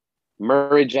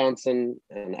Murray Johnson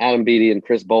and Adam Beatty and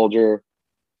Chris Bolger,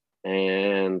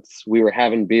 and we were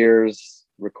having beers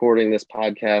recording this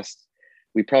podcast.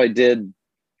 We probably did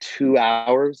 2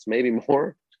 hours, maybe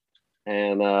more,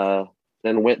 and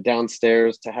then went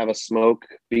downstairs to have a smoke,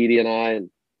 Beatty and I,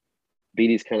 and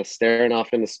Beatty's kind of staring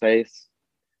off into space,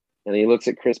 and he looks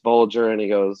at Chris Bolger and he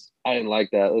goes, "I didn't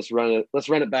like that. Let's run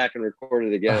it back and record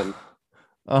it again."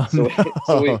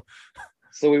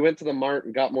 So we went to the Mart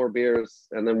and got more beers,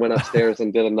 and then went upstairs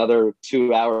and did another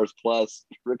 2 hours plus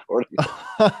recording.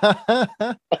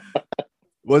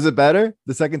 Was it better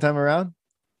the second time around?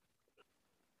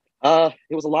 It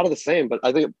was a lot of the same, but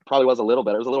I think it probably was a little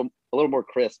better. It was a little more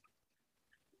crisp.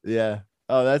 Yeah.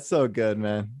 Oh, that's so good,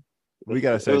 man. We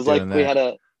gotta start. It was like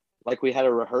we had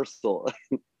a rehearsal.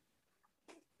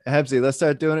 Hebsy, let's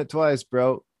start doing it twice,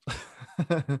 bro.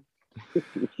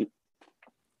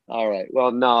 All right.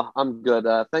 Well, no, I'm good.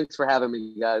 Thanks for having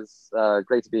me, guys.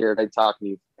 Great to be here. Great talking to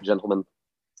you, gentlemen.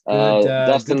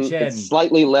 Dustin, it's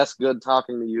slightly less good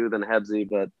talking to you than Hebsy,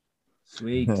 but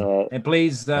sweet. And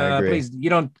please, you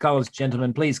don't call us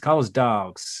gentlemen. Please call us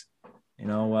dogs. You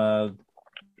know.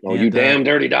 You damn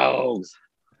dirty dogs.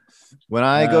 When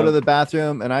I go to the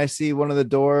bathroom and I see one of the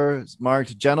doors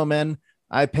marked "gentlemen,"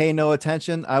 I pay no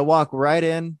attention. I walk right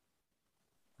in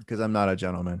because I'm not a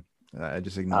gentleman. I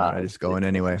just ignore it. I just go in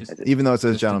anyway. Even though it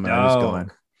says "gentlemen," I just go in.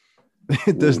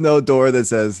 There's no door that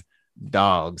says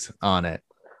 "dogs" on it.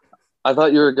 I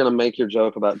thought you were going to make your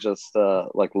joke about just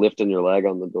like lifting your leg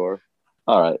on the door.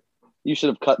 All right. You should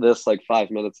have cut this like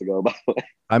 5 minutes ago, by the way.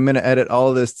 I'm going to edit all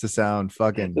of this to sound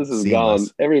fucking This is seamless.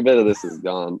 gone. Every bit of this is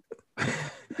gone.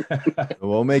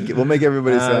 We'll make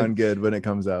everybody sound good when it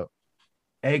comes out.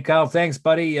 Hey, Kyle, thanks,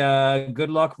 buddy. Good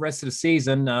luck rest of the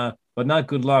season. But not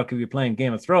good luck if you're playing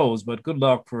Game of Thrones, but good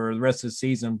luck for the rest of the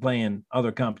season playing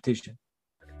other competition.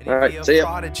 All right, see ya.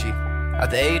 Prodigy at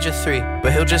the age of 3,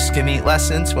 but he'll just give me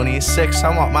lessons when he's 6.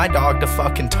 I want my dog to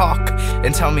fucking talk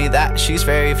and tell me that she's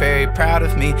very, very proud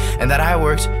of me and that I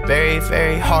worked very,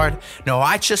 very hard. No,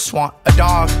 I just want a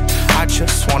dog. I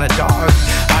just want a dog.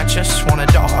 I just want a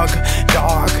dog.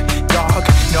 Dog.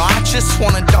 No, I just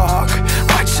want a dog.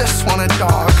 I just want a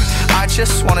dog. I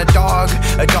just want a dog.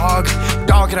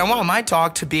 And I want my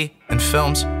dog to be in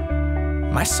films.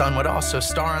 My son would also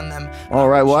star in them. All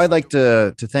right. Well, I'd like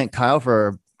to thank Kyle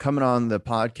for coming on the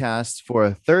podcast for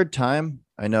a third time.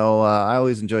 I know I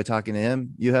always enjoy talking to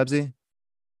him. You, Hebsy?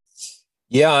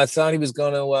 Yeah, I thought he was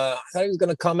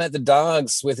gonna come at the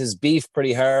dogs with his beef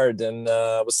pretty hard, and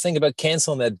I was thinking about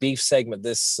canceling that beef segment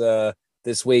this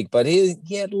week. But he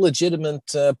had a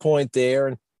legitimate point there,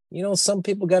 and you know, some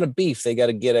people got a beef they got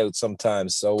to get out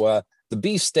sometimes. So the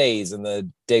beef stays in the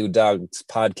Dago Dogs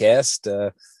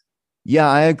podcast. Yeah,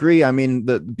 I agree. I mean,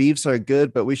 the beefs are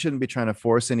good, but we shouldn't be trying to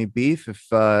force any beef.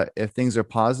 If things are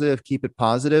positive, keep it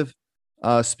positive.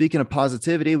 Speaking of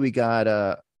positivity, we got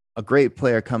a great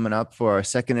player coming up for our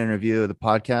second interview of the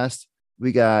podcast.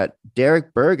 We got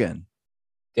Derek Bergen.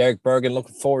 Derek Bergen,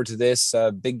 looking forward to this.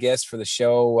 Big guest for the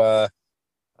show.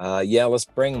 Yeah, let's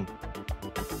bring him.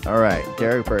 All right,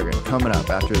 Derek Bergen coming up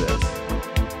after this.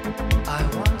 I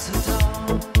want to talk.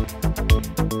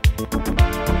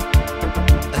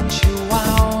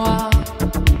 Chihuahua.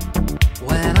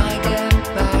 When I get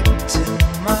back to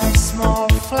my small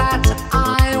flat,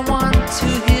 I want to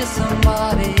hear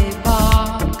somebody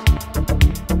bark.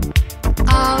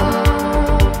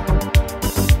 Oh,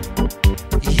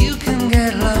 you can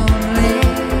get lonely.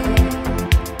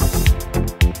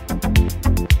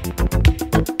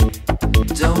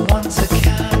 Don't want a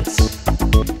cat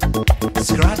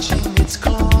scratching its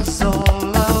claws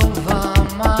all over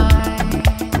my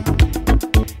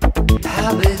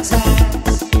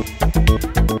habitat,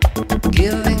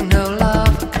 giving no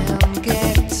love and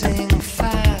getting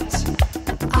fat.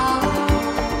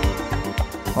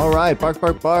 Oh. All right, bark,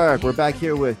 bark, bark. We're back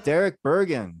here with Derek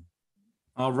Bergen.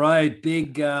 All right,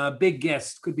 big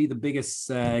guest, could be the biggest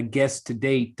guest to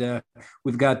date.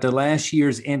 We've got last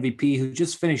year's MVP who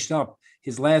just finished up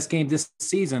his last game this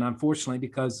season, unfortunately,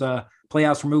 because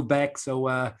playoffs were moved back.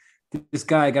 So this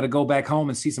guy got to go back home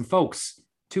and see some folks.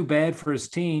 Too bad for his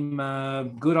team,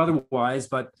 good otherwise.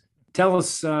 But tell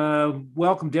us,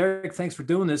 welcome, Derek. Thanks for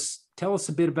doing this. Tell us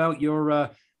a bit about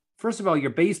your, first of all,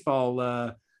 your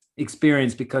baseball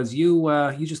experience, because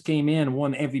you just came in and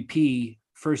won MVP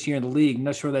first year in the league. I'm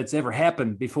not sure that's ever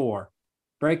happened before.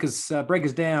 Break us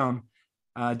down,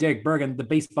 Derek Bergen, the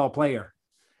baseball player.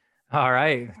 All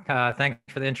right. Thanks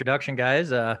for the introduction,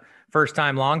 guys. First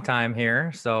time, long time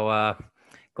here. So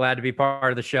glad to be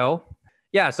part of the show.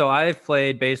 Yeah, so I've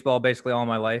played baseball basically all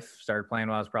my life. Started playing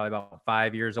when I was probably about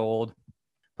 5 years old.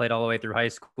 Played all the way through high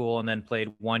school, and then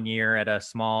played 1 year at a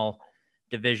small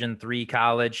Division III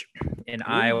college in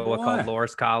Iowa called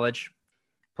Loras College.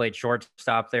 Played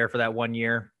shortstop there for that 1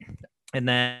 year. And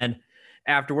then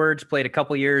afterwards played a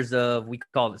couple years of, we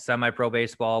called it semi-pro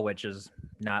baseball, which is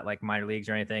not like minor leagues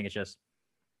or anything. It's just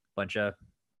a bunch of,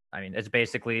 it's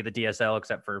basically the DSL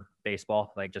except for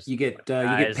baseball. Like just you get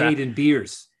paid in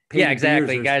beers. Yeah,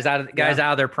 exactly. Guys out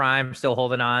of their prime, still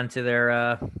holding on to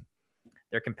their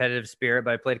competitive spirit.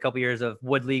 But I played a couple years of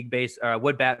wood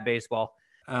bat baseball.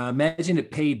 Imagine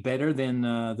it paid better than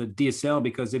the DSL,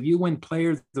 because if you win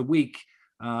Player of the Week,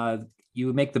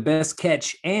 you make the best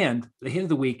catch and the hit of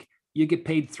the week, you get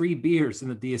paid 3 beers in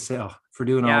the DSL for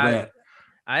doing all that.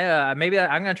 I'm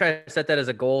going to try to set that as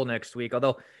a goal next week.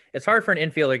 Although it's hard for an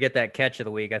infielder to get that catch of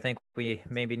the week. I think we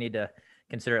maybe need to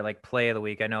consider it like play of the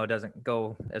week. I know it doesn't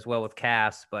go as well with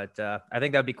Cass, but I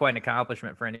think that'd be quite an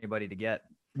accomplishment for anybody to get.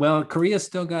 Well, Korea's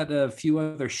still got a few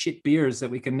other shit beers that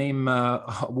we can name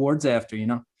awards after,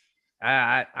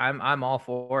 I'm all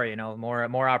for,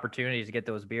 more opportunities to get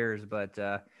those beers. But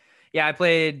I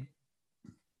played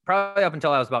probably up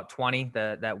until I was about 20,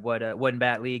 that wooden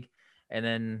bat league, and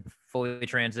then fully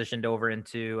transitioned over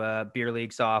into beer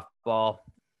league softball.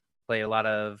 Played a lot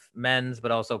of men's,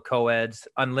 but also co-eds,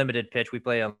 unlimited pitch. We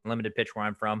play unlimited pitch where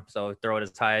I'm from, so throw it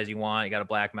as high as you want. You got a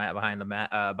black mat behind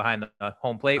the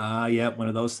home plate. Yeah, one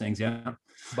of those things. Yeah.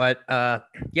 But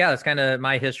that's kind of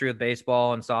my history with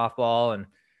baseball and softball, and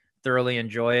thoroughly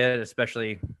enjoy it,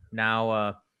 especially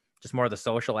now. Just more of the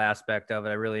social aspect of it.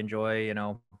 I really enjoy,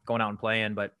 going out and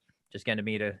playing, but just getting to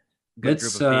meet a good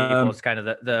group of people is kind of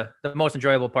the most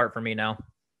enjoyable part for me now.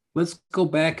 Let's go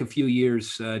back a few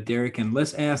years, Derek, and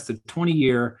let's ask the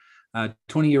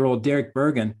 20-year-old Derek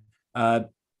Bergen.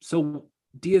 So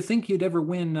do you think you'd ever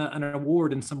win an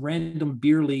award in some random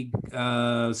beer league,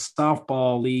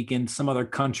 softball league in some other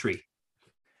country?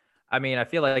 I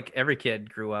feel like every kid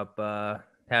grew up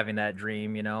having that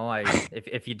dream,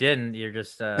 if you didn't, you're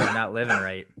just not living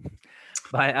right.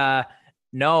 But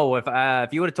no,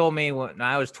 if you would have told me when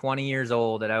I was 20 years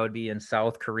old that I would be in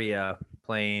South Korea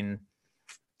playing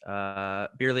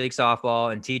beer league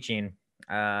softball and teaching,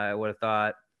 I would have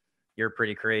thought you're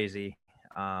pretty crazy.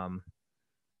 Ain't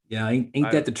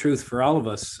that the truth for all of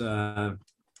us,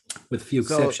 with a few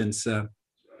exceptions.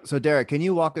 So Derek, can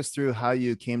you walk us through how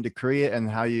you came to Korea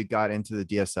and how you got into the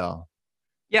DSL?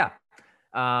 Yeah.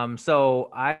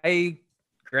 So I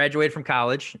graduated from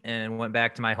college and went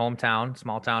back to my hometown,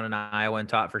 small town in Iowa, and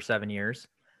taught for 7 years.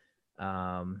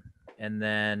 And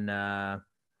then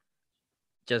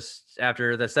just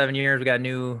after the 7 years, we got a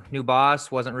new boss.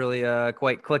 Wasn't really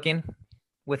quite clicking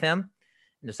with him,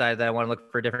 and decided that I want to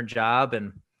look for a different job.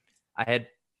 And I had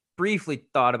briefly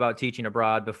thought about teaching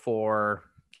abroad before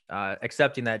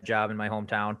accepting that job in my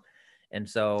hometown. And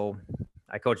so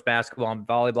I coached basketball and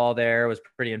volleyball there, was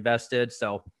pretty invested.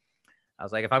 So I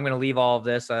was like, if I'm going to leave all of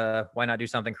this, why not do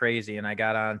something crazy? And I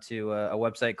got onto a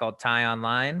website called Thai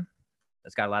Online.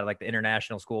 It's got a lot of like the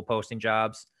international school posting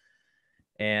jobs,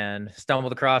 and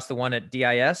stumbled across the one at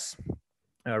DIS.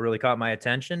 Really caught my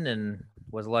attention and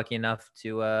was lucky enough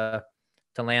to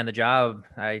land the job.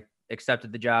 I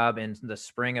accepted the job in the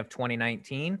spring of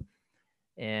 2019,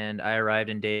 and I arrived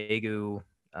in Daegu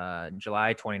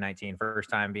July 2019,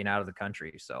 first time being out of the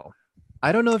country. So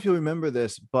I don't know if you remember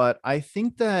this, but I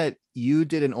think that you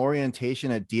did an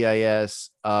orientation at DIS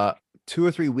 2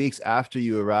 or 3 weeks after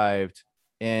you arrived,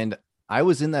 and I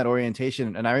was in that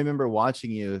orientation, and I remember watching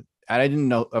you. And I didn't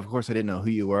know, of course, I didn't know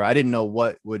who you were. I didn't know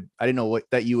what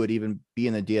that you would even be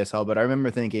in the DSL, but I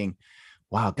remember thinking,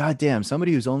 wow, goddamn,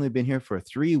 somebody who's only been here for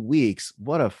 3 weeks,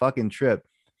 what a fucking trip.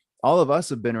 All of us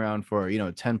have been around for,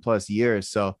 10 plus years.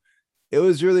 So it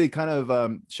was really kind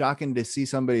of shocking to see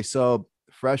somebody so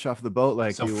fresh off the boat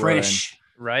like so you fresh.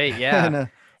 were. Right. Yeah.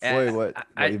 Boy, what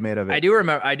you made of it. I do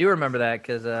remember that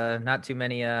because not too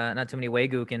many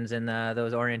Waygookins in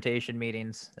those orientation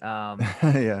meetings.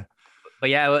 Yeah. But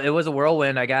yeah, it was a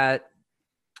whirlwind. I got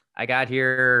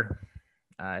here,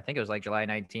 I think it was like July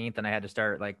 19th, and I had to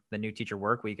start like the new teacher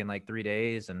work week in like 3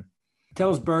 days. And tell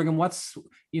us, Bergen, what's,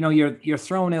 you're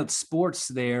throwing out sports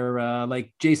there,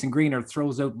 like Jason Greener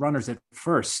throws out runners at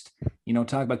first.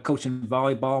 Talk about coaching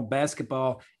volleyball,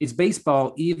 basketball. Is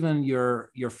baseball even your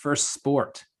first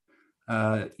sport,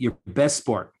 your best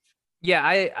sport? Yeah,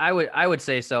 I would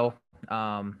say so.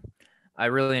 I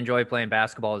really enjoy playing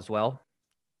basketball as well,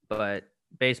 but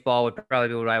baseball would probably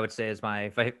be what I would say is my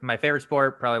favorite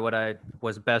sport. Probably what I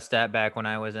was best at back when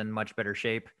I was in much better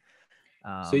shape.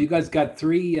 So you guys got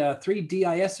three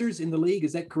DISers in the league,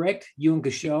 is that correct? You and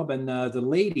Gashub, and the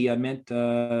lady I met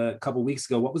a couple weeks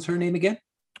ago. What was her name again?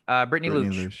 Brittany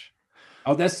Luch.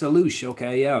 Oh, that's the Luch.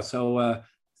 Okay, yeah. So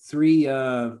three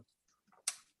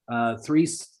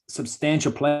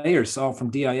substantial players, all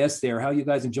from DIS there. How are you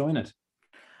guys enjoying it?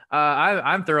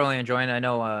 I'm thoroughly enjoying it. I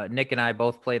know Nick and I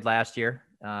both played last year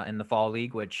in the fall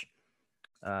league, which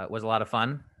was a lot of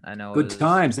fun. I know good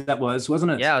times that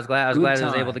wasn't it? Yeah, I was glad it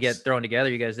was able to get thrown together.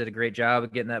 You guys did a great job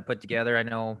of getting that put together. I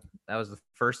know that was the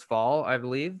first fall, I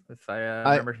believe, if I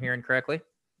remember hearing correctly.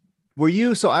 Were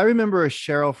you? So I remember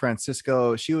Cheryl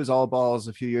Francisco. She was all balls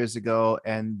a few years ago,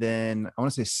 and then I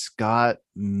want to say Scott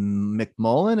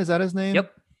McMullen. Is that his name?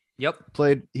 Yep.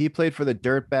 He played for the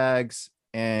Dirtbags,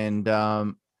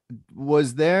 and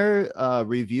was there a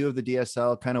review of the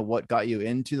DSL? Kind of what got you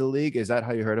into the league? Is that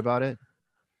how you heard about it?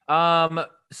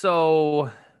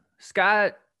 So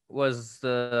Scott was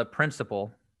the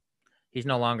principal. He's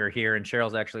no longer here, and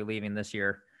Cheryl's actually leaving this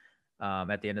year,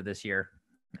 at the end of this year.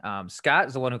 Scott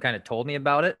is the one who kind of told me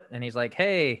about it, and he's like,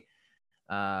 "Hey,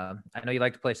 I know you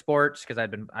like to play sports," because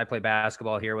I play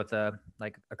basketball here with a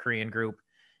Korean group.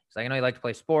 He's like, "I know you like to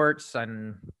play sports,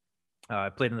 and I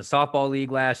played in the softball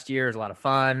league last year. It was a lot of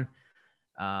fun.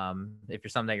 If you're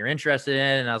something that you're interested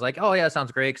in." And I was like, "Oh yeah, that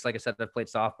sounds great." Cause like I said, I've played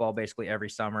softball basically every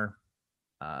summer,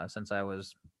 since I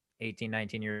was 18,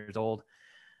 19 years old.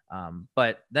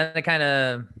 But then it kind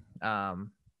of,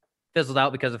 fizzled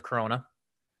out because of Corona.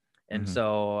 And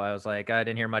so I was like, I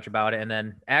didn't hear much about it. And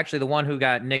then actually the one who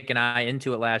got Nick and I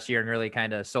into it last year and really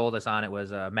kind of sold us on it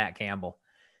was Matt Campbell.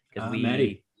 Cause we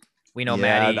know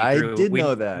Maddie. I did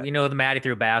know that. We know the Maddie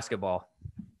through basketball.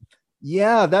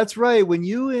 Yeah, that's right. When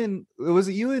was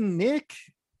it you and Nick?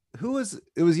 It was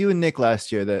you and Nick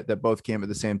last year that both came at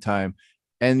the same time.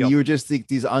 And you were just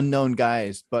these unknown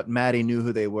guys, but Maddie knew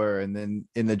who they were. And then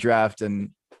in the draft,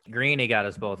 and Greeny got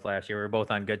us both last year. We were both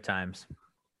on good times.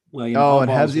 Well, and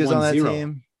Hebsy was on that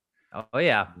team. Oh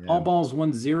yeah. All Balls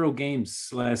won 0 games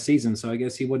last season, so I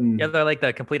guess he wouldn't. Yeah, they're like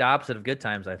the complete opposite of good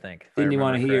times, I think. Didn't you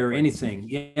want to hear anything?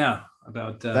 Yeah,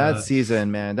 about that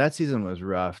season, man. That season was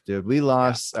rough, dude. We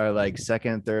lost our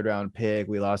second, third round pick.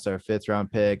 We lost our 5th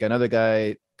round pick. Another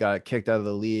guy got kicked out of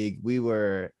the league. We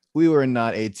were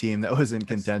not a team that was in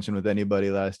contention with anybody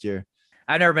last year.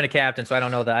 I've never been a captain, so I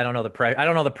don't know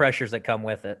the pressures that come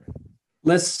with it.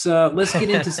 Let's get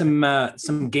into some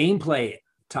gameplay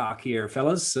talk here,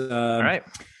 fellas. All right.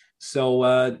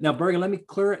 So now, Bergen, let me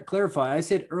clarify. I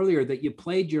said earlier that you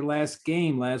played your last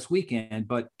game last weekend,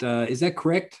 but is that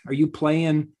correct? Are you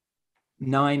playing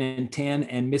 9 and 10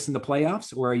 and missing the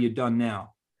playoffs, or are you done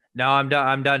now? No, I'm done.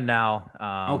 I'm done now.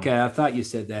 Okay, I thought you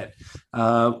said that.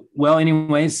 Well,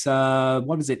 anyways,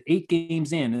 what was it? 8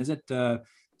 games in, is it?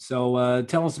 So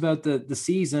tell us about the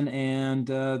season and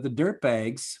the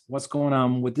Dirtbags. What's going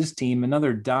on with this team?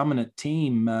 Another dominant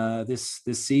team this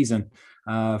season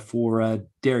for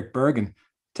Derek Bergen.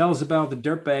 Tell us about the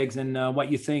Dirtbags and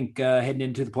what you think heading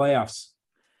into the playoffs.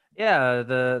 Yeah,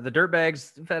 the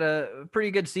Dirtbags have had a pretty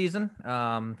good season.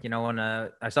 When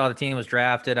I saw the team was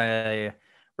drafted, I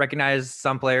recognized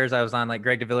some players. I was on like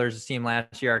Greg DeVillers' team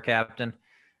last year, our captain.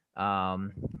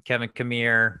 Kevin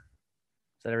Kamir.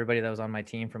 Is that everybody that was on my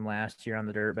team from last year on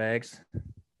the Dirtbags?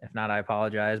 If not, I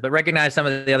apologize. But recognize some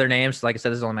of the other names. Like I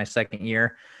said, this is only my 2nd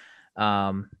year.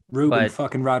 Ruben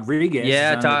fucking Rodriguez.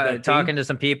 Yeah, talking to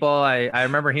some people. I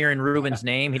remember hearing Ruben's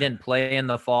name. He didn't play in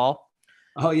the fall.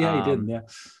 Oh, yeah, he didn't, yeah.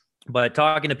 But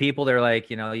talking to people, they're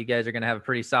like, you guys are going to have a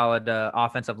pretty solid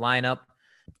offensive lineup.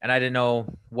 And I didn't know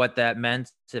what that meant,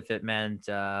 if it meant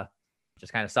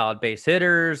just kind of solid base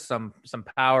hitters, some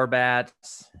power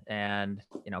bats, and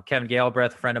Kevin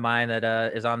Galbraith, a friend of mine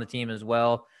that is on the team as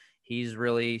well. He's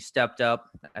really stepped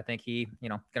up. I think he,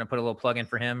 going to put a little plug in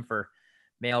for him for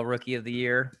male rookie of the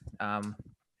year. But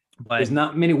there's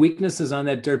not many weaknesses on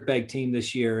that Dirtbag team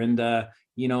this year, and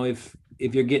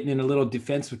if you're getting in a little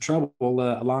defensive trouble,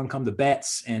 along come the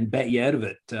bats and bat you out of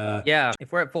it. Yeah,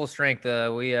 if we're at full strength,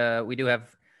 we do have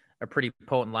a pretty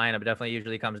potent lineup. It definitely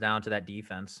usually comes down to that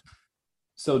defense.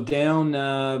 So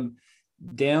down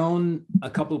a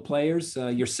couple of players,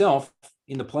 yourself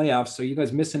in the playoffs. Are you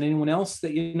guys missing anyone else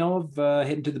that you know of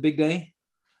heading to the big day?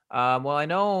 Well, I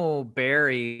know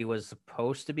Barry was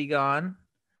supposed to be gone,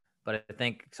 but I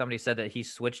think somebody said that he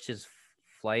switched his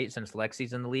flight since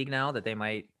Lexi's in the league now, that they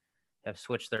might have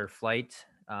switched their flight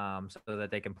so that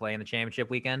they can play in the championship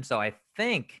weekend. So I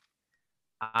think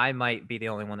I might be the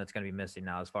only one that's going to be missing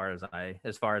now, as far as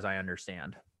I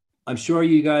understand. I'm sure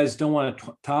you guys don't want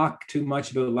to talk too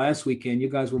much about last weekend. You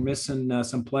guys were missing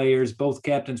some players. Both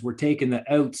captains were taking the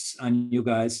outs on you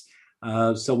guys.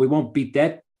 So we won't beat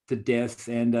that to death.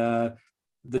 And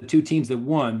the two teams that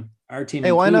won, our team.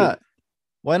 Hey, why not?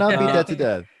 Why not beat that to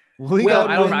death?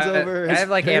 I have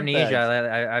like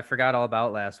amnesia. I forgot all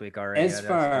about last week already.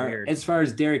 As far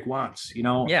as Derek wants,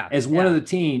 as one of the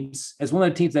teams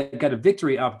that got a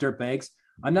victory off Dirtbags,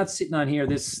 I'm not sitting on here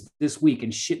this week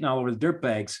and shitting all over the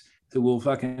Dirtbags who will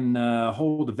fucking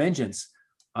hold a vengeance.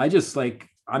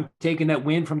 I'm taking that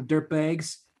win from the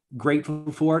Dirtbags,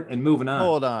 grateful for it, and moving on.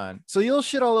 Hold on. So you'll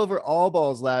shit all over All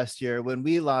Balls last year when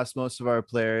we lost most of our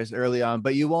players early on,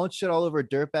 but you won't shit all over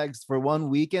Dirtbags for one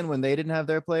weekend when they didn't have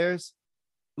their players?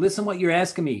 Listen what you're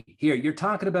asking me here. You're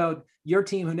talking about your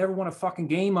team who never won a fucking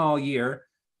game all year,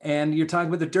 and you're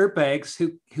talking about the Dirtbags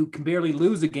who can barely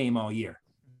lose a game all year.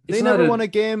 They never won a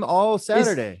game all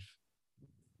Saturday.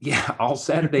 Yeah, all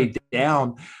Saturday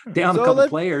down a couple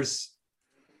players.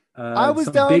 I was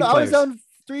down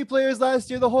 3 players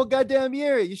last year, the whole goddamn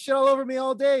year. You shit all over me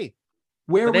all day.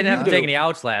 They didn't have to take any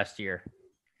outs last year.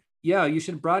 Yeah, you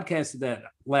should have broadcasted that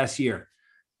last year.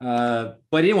 But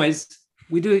anyways,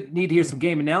 we do need to hear some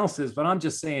game analysis, but I'm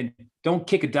just saying, don't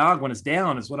kick a dog when it's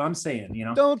down is what I'm saying,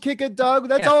 Don't kick a dog.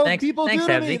 That's all people do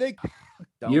to me.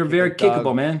 You're very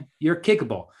kickable, man. You're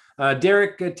kickable.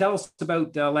 Derek, tell us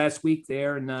about last week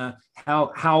there and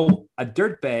how a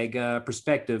Dirtbag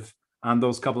perspective on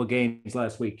those couple of games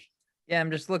last week. Yeah, I'm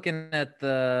just looking at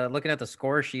the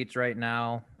score sheets right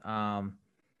now.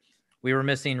 We were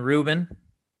missing Ruben,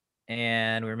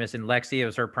 and we were missing Lexi. It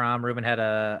was her prom. Ruben had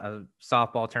a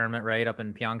softball tournament right up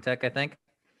in Pyeongtaek, I think.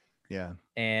 Yeah.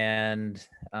 And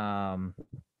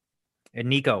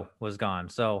Nico was gone.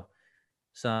 So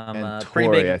and pretty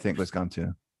big. I think was gone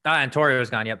too. And Tori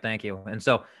was gone. Yep, thank you. And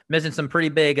so missing some pretty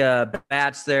big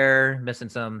bats there, missing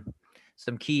some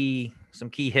key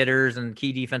hitters and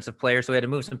key defensive players. So we had to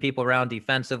move some people around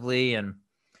defensively, and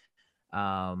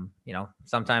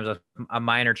sometimes a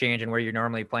minor change in where you're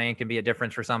normally playing can be a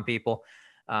difference for some people.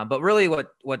 But really,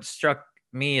 what struck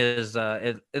me is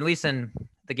at least in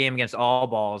the game against All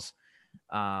Balls,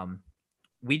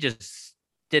 we just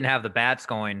didn't have the bats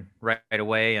going right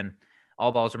away, and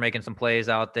All Balls were making some plays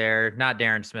out there. Not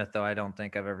Darren Smith, though. I don't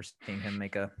think I've ever seen him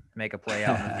make a play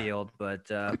out in the field. But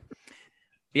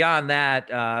beyond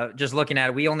that, just looking at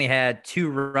it, we only had 2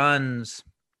 runs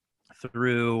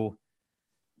through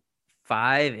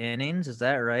 5 innings. Is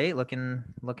that right? Looking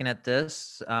at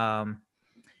this, and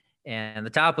the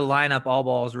top of the lineup, All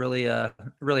Balls really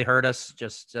hurt us.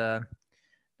 Just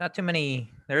not too many.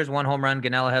 There's 1 home run.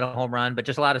 Ganella had a home run, but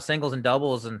just a lot of singles and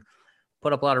doubles, and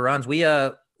put up a lot of runs. We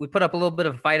put up a little bit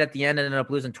of a fight at the end, and ended up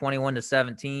losing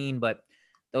 21-17, but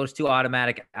those 2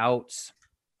 automatic outs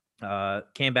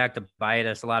came back to bite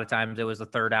us. A lot of times it was the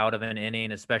 3rd out of an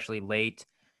inning, especially late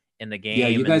in the game. Yeah,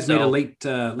 you guys made a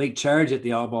late charge at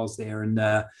the All Balls there,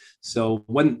 and so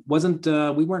we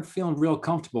weren't feeling real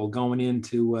comfortable going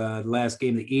into the last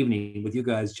game of the evening with you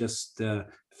guys just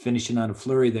finishing on a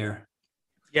flurry there.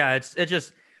 Yeah, it's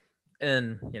just,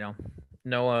 and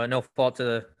no fault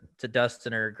to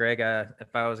Dustin or Greg.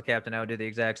 If I was a captain, I would do the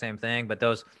exact same thing. But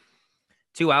those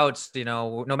 2 outs,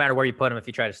 no matter where you put them, if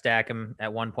you try to stack them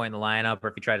at one point in the lineup, or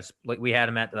if you try to, we had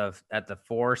them at the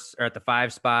 4 or at the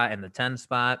 5 spot and the 10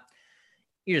 spot,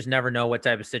 you just never know what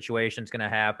type of situation is going to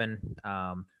happen.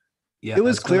 Yeah, it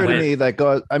was clear to me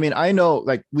that I know,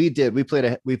 like we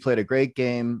played a great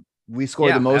game. We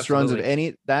scored the most runs of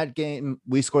that game.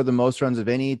 We scored the most runs of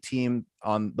any team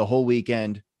on the whole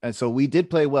weekend. And so we did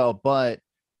play well, but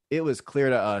it was clear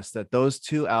to us that those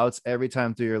 2 outs every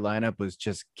time through your lineup was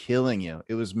just killing you.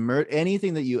 It was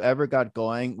anything that you ever got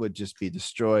going would just be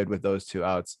destroyed with those 2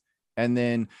 outs. And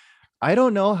then I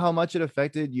don't know how much it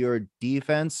affected your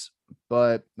defense,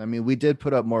 but I mean, we did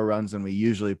put up more runs than we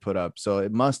usually put up. So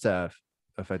it must have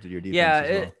affected your defense.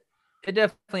 Yeah, it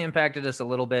definitely impacted us a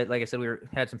little bit. Like I said,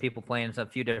 had some people playing in a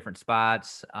few different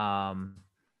spots. But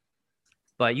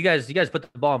But you guys put the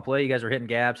ball in play. You guys were hitting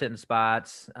gaps, hitting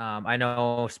spots. I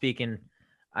know. Speaking,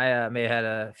 I may have had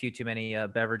a few too many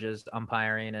beverages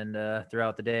umpiring and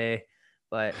throughout the day.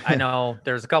 But I know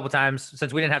there's a couple times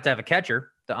since we didn't have to have a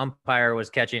catcher, the umpire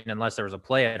was catching unless there was a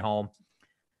play at home.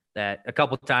 That a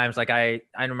couple times, like I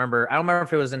remember, I don't remember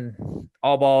if it was in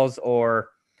All Balls or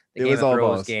the Game of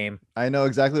Thrones game. I know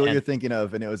exactly what you're thinking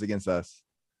of, and it was against us.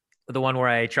 The one where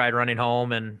I tried running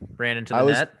home and ran into the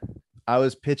net. I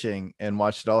was pitching and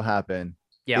watched it all happen.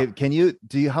 Yeah.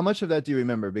 How much of that do you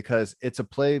remember? Because it's a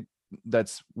play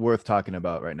that's worth talking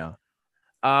about right now.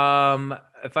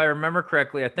 If I remember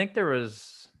correctly, I think there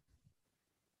was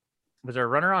there a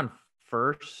runner on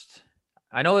first?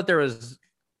 I know that there was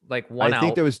like one out. I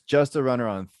think there was just a runner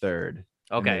on third.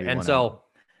 Okay. And so, out.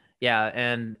 Yeah.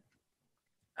 And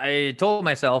I told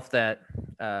myself that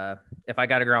if I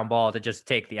got a ground ball to just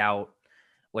take the out,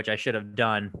 which I should have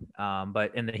done.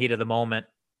 But in the heat of the moment,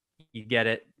 you get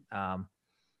it.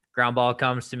 Ground ball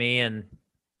comes to me, and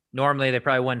normally they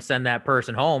probably wouldn't send that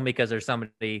person home because there's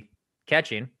somebody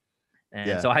catching.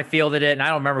 And so I fielded it, and I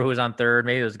don't remember who was on third.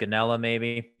 Maybe it was Ganella,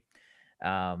 maybe.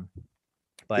 But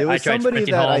it was I tried somebody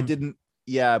that home. I didn't.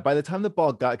 Yeah, by the time the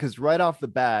ball got, because right off the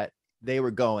bat, they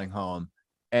were going home.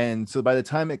 And so by the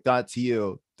time it got to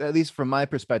you, at least from my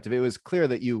perspective, it was clear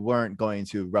that you weren't going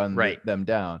to run them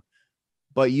down.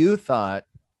 But you thought,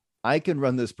 I can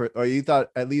run this, or you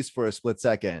thought, at least for a split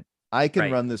second, I can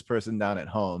run this person down at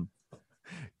home.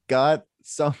 Got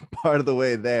some part of the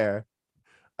way there,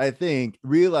 I think,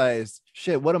 realized,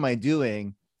 shit, what am I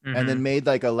doing? Mm-hmm. And then made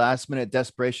like a last minute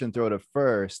desperation throw to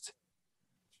first.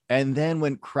 And then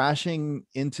went crashing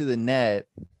into the net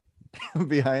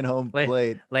behind home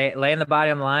plate, laying the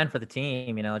body on the line for the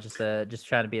team, just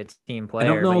trying to be a team player.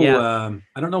 I don't know.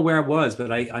 I don't know where I was, but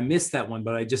I missed that one.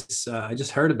 But I just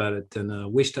heard about it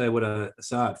and wished I would have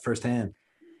saw it firsthand.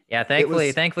 Yeah,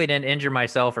 thankfully didn't injure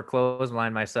myself or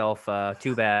clothesline myself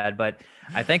too bad. But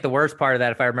I think the worst part of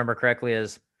that, if I remember correctly,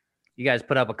 is you guys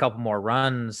put up a couple more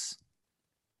runs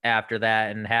after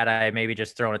that, and had I maybe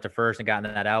just thrown it to first and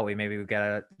gotten that out, we got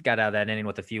out of that inning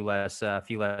with a few less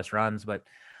runs. But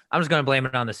I'm just going to blame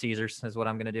it on the Caesars is what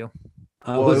I'm going to do.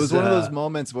 Well, it was one of those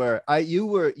moments where you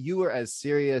were as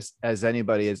serious as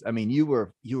anybody is. I mean, you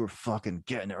were fucking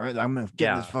getting it right. I'm going to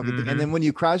get this fucking thing. And then when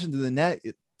you crash into the net,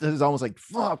 it was almost like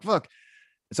fuck.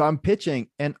 So I'm pitching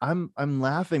and I'm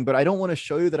laughing, but I don't want to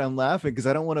show you that I'm laughing because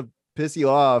I don't want to piss you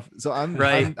off. So I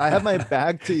have my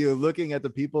back to you, looking at the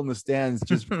people in the stands,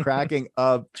 just cracking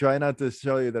up, trying not to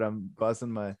show you that I'm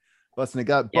busting a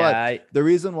gut. But the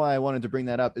reason why I wanted to bring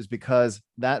that up is because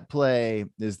that play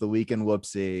is the weekend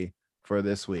whoopsie for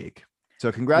this week. So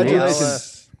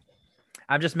congratulations.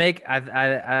 I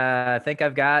think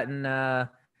I've gotten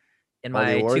in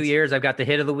my 2 years, I've got the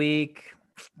hit of the week,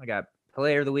 I got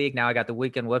player of the week, now I got the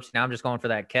weekend whoopsie. Now I'm just going for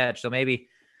that catch. So maybe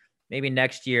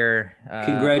next year.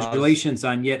 Congratulations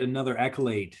on yet another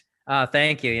accolade.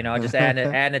 Thank you. Just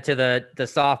adding it to the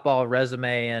softball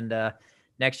resume, and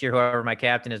next year, whoever my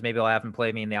captain is, maybe I'll have him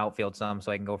play me in the outfield some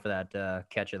so I can go for that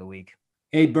catch of the week.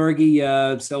 Hey,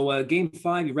 Bergie. So Game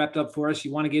 5, you wrapped up for us.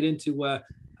 You want to get into a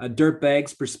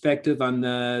Dirtbag's perspective on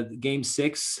Game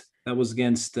 6 that was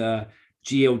against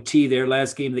GOT, their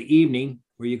last game of the evening,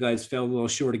 where you guys fell a little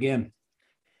short again.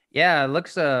 Yeah, it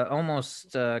looks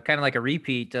almost kind of like a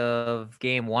repeat of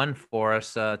Game 1 for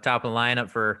us. Top of the lineup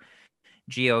for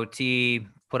GOT,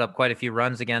 put up quite a few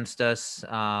runs against us.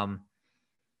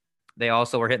 They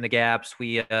also were hitting the gaps.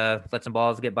 We let some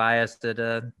balls get by us at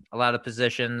a lot of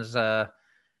positions,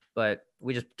 but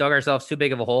we just dug ourselves too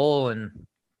big of a hole, and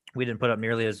we didn't put up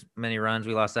nearly as many runs.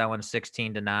 We lost that one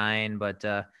 16-9, but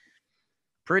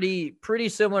pretty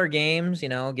similar games.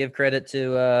 Give credit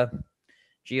to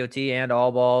GOT and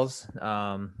All Balls.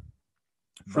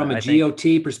 From a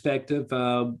GOT perspective,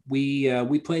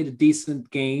 we played a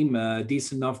decent game,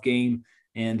 decent enough game.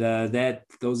 And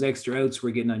those extra outs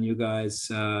we're getting on you guys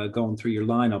going through your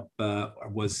lineup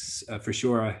was for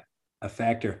sure a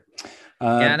factor.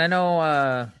 And I know,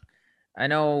 I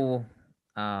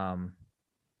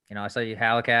saw you.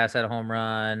 Halikas had a home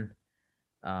run.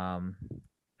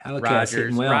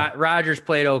 Rogers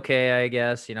played okay, I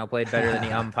guess. Played better than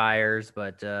the umpires,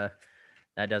 but that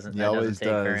doesn't take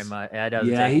very much.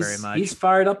 Very much. He's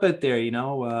fired up out there,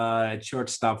 at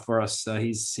shortstop for us.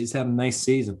 He's having a nice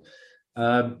season.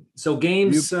 So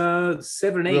games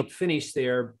 7 and 8 finished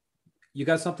there. You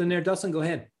got something there, Dustin? Go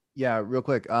ahead. Yeah, real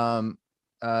quick. You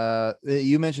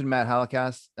mentioned Matt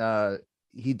Halikas.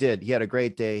 He did. He had a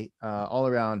great day all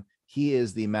around. He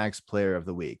is the max player of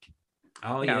the week.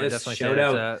 Oh yeah, yes. Shout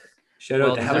out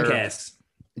to Halikas.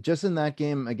 Just in that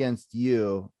game against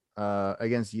you,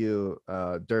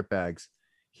 Dirtbags,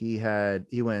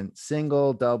 He went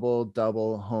single,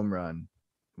 double, home run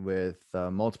with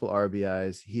multiple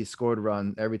RBIs. He scored a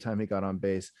run every time he got on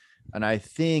base. And I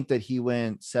think that he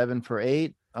went 7 for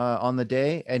 8 on the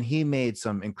day, and he made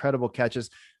some incredible catches.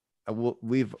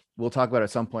 We'll talk about it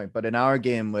at some point, but in our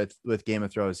game with Game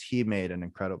of Thrones, he made an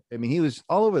incredible. I mean, he was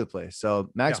all over the place. So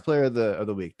Max Player of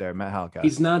the week there, Matt Halcott.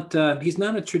 He's not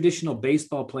a traditional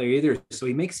baseball player either. So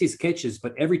he makes these catches,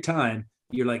 but every time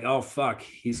you're like, oh fuck,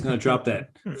 he's gonna drop that.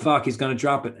 Fuck, he's gonna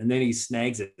drop it, and then he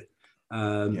snags it.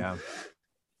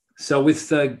 So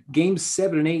with games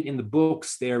 7 and 8 in the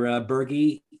books, there,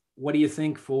 Bergie, what do you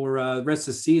think for the rest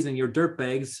of the season? Your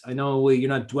dirtbags. I know you're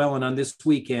not dwelling on this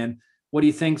weekend. What do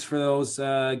you think for those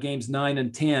games 9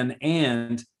 and 10?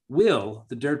 And will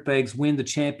the Dirtbags win the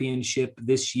championship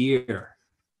this year?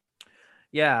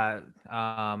 Yeah,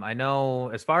 I know.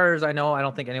 As far as I know, I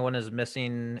don't think anyone is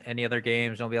missing any other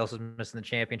games. Nobody else is missing the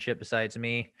championship besides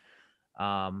me.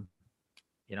 I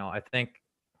think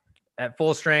at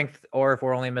full strength, or if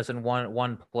we're only missing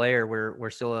one player, we're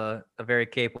still a very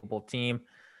capable team.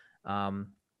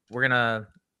 We're gonna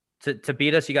to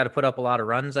beat us. You got to put up a lot of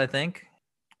runs, I think.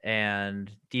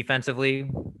 And defensively,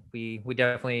 we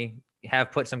definitely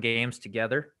have put some games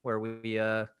together where we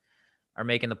are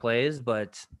making the plays,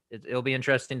 but it'll be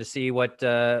interesting to see what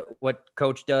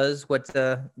coach does, what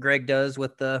Greg does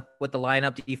with the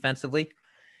lineup defensively.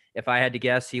 If I had to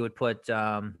guess, he would put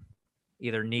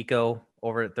either Nico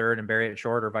over at third and Barry at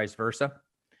short, or vice versa.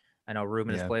 I know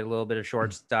Ruben has played a little bit of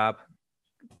shortstop.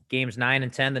 Games 9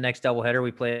 and 10, the next doubleheader,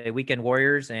 we play Weekend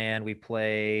Warriors, and we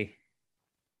play,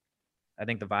 I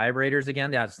think, the Vibrators again.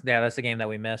 That's the game that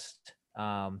we missed.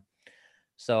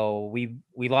 So we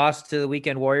lost to the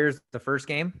Weekend Warriors the first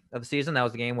game of the season. That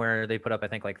was the game where they put up, I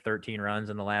think, like 13 runs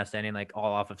in the last inning, like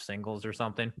all off of singles or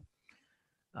something.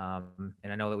 And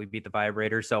I know that we beat the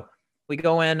Vibrators. So we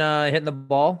go in hitting the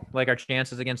ball, like our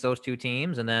chances against those two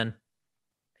teams. And then,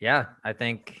 I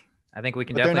think we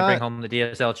can definitely bring home the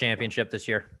DSL championship this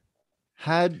year.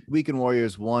 Had Weekend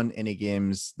Warriors won any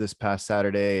games this past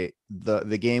Saturday,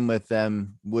 the game with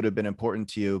them would have been important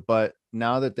to you. But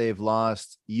now that they've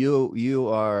lost, you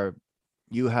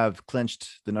have clinched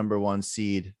the number 1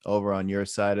 seed over on your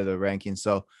side of the ranking.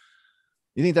 So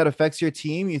you think that affects your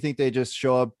team? You think they just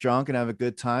show up drunk and have a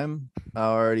good time,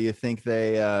 or do you think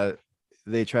they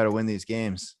try to win these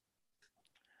games?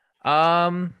 I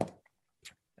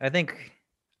think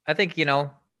a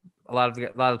lot of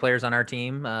the players on our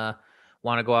team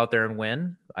want to go out there and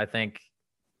win. I think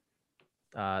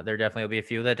there definitely will be a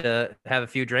few that have a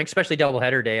few drinks, especially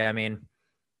doubleheader day. I mean,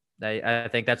 I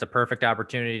think that's a perfect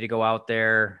opportunity to go out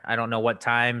there. I don't know what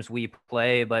times we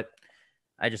play, but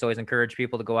I just always encourage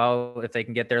people to go out if they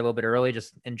can get there a little bit early.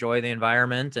 Just enjoy the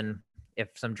environment, and if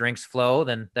some drinks flow,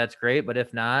 then that's great. But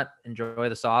if not, enjoy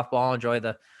the softball, enjoy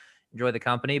the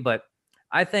company. But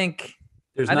I think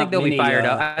they'll be fired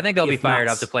up. I think they'll be fired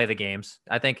up to play the games.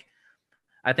 I think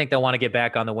they'll want to get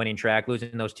back on the winning track.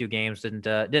 Losing those 2 games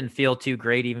didn't feel too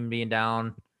great, even being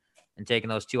down and taking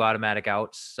those 2 automatic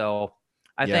outs. So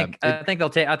I think they'll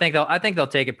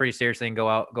take it pretty seriously and go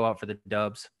out for the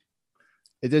dubs.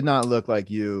 It did not look like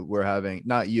you were having,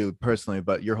 not you personally,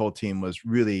 but your whole team was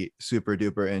really super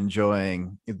duper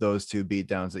enjoying those 2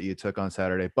 beatdowns that you took on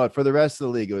Saturday. But for the rest of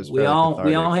the league, it was we all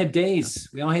had days.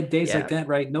 We all had days like that,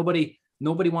 right? Nobody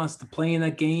wants to play in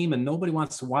that game, and nobody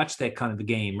wants to watch that kind of a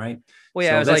game, right? Well,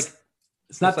 yeah, so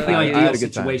it's not the ideal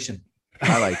situation.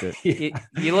 I liked it.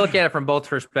 You look at it from both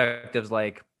perspectives.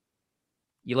 Like,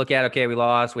 you look at, okay, we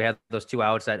lost. We had those 2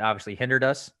 outs that obviously hindered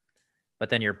us. But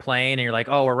then you're playing and you're like,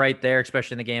 oh, we're right there,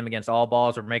 especially in the game against All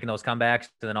Balls. We're making those comebacks.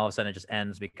 And then all of a sudden it just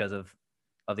ends because of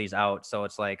these outs. So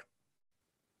it's like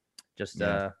just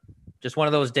one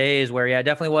of those days where, it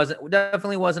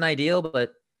definitely wasn't ideal,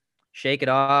 but shake it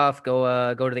off,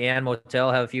 go to the Ann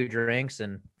Motel, have a few drinks,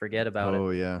 and forget about it. Oh,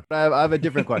 yeah. I have a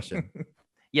different question.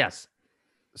 Yes.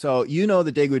 So, the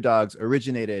Daegu Dogs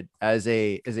originated as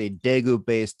a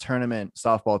Daegu-based tournament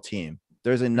softball team.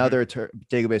 There's another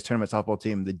Daegu-based tournament softball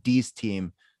team, the Dees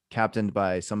team, captained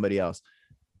by somebody else.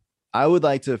 I would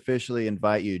like to officially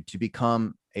invite you to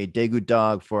become a Daegu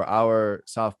Dog for our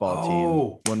softball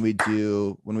team when we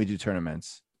do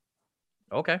tournaments.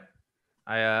 Okay.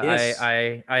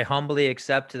 I humbly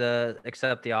accept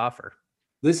the offer.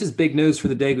 This is big news for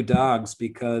the Daegu Dogs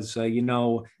because,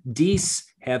 Dees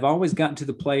have always gotten to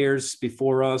the players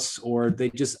before us, or they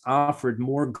just offered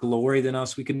more glory than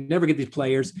us. We could never get these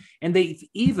players, and they've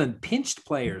even pinched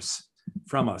players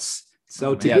from us.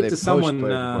 So to get to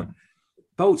someone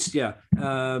poached,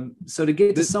 so to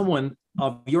get to someone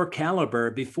of your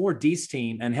caliber before Dees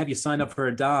team and have you sign up for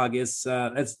a dog is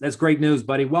that's great news,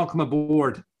 buddy. Welcome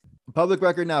aboard. Public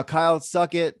record now. Kyle,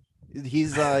 suck it.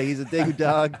 He's a Daegu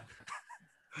dog.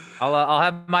 I'll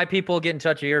have my people get in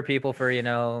touch with your people for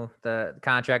the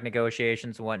contract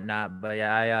negotiations and whatnot. But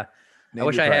yeah, I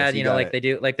wish I had like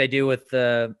they do with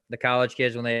the college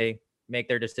kids when they make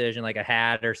their decision, like a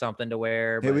hat or something to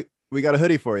wear. Hey, we got a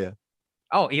hoodie for you.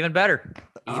 Oh, even better.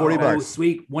 $40.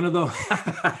 Sweet. One of those.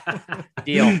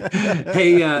 Deal.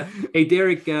 Hey,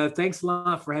 Derek, thanks a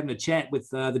lot for having a chat with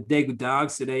the Daegu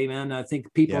Dogs today, man. I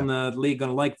think people in the league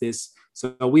going to like this.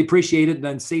 So we appreciate it.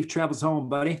 And safe travels home,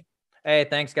 buddy. Hey,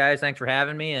 thanks, guys. Thanks for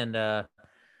having me. And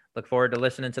look forward to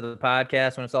listening to the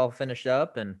podcast when it's all finished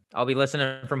up. And I'll be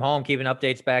listening from home, keeping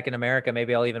updates back in America.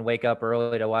 Maybe I'll even wake up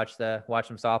early to watch some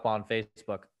softball on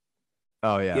Facebook.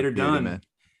 Oh, yeah. Get her done, man.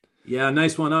 Yeah,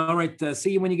 nice one. All right.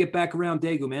 See you when you get back around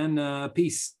Daegu, man.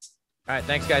 Peace. All right.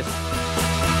 Thanks, guys.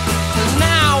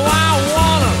 Now I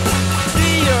wanna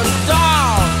be your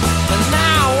dog.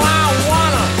 Now I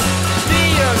wanna be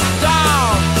your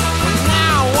dog.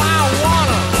 Now I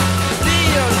wanna be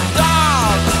your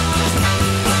dog.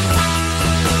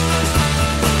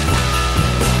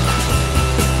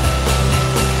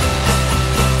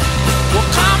 Well,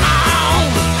 come on.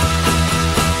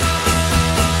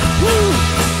 Woo.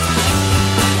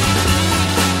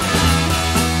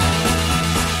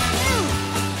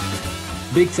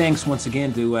 Big thanks once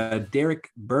again to Derek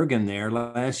Bergen there,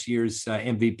 last year's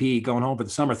MVP, going home for the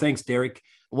summer. Thanks, Derek.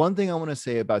 One thing I want to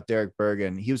say about Derek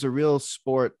Bergen, he was a real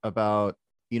sport about,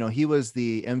 he was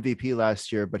the MVP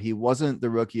last year, but he wasn't the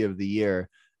rookie of the year.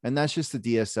 And that's just the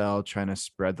DSL trying to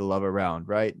spread the love around,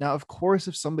 right? Now, of course,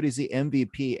 if somebody's the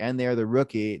MVP and they're the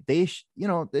rookie,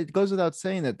 it goes without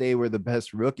saying that they were the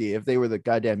best rookie if they were the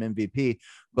goddamn MVP.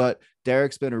 But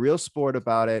Derek's been a real sport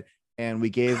about it. And we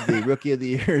gave the rookie of the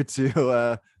year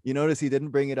to, you notice he didn't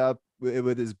bring it up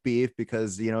with his beef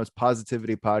because, it's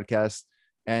positivity podcast.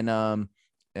 So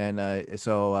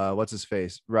what's his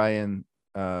face? Ryan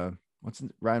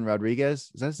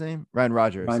Rodriguez? Is that his name? Ryan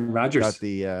Rogers. Ryan Rogers got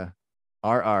the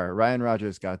Ryan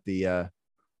Rogers got the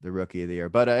rookie of the year.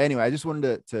 But anyway, I just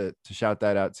wanted to shout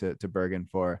that out to Bergen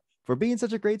for being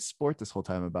such a great sport this whole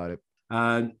time about it.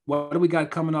 What do we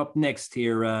got coming up next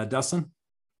here, Dustin?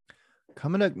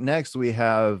 Coming up next, we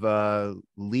have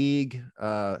league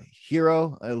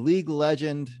hero, a league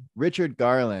legend, Richard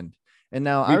Garland. And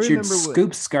now Richard I remember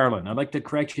Scoops Garland. I'd like to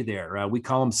correct you there. We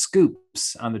call him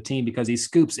Scoops on the team because he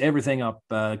scoops everything up,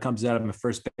 comes out of him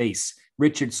first base.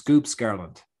 Richard Scoops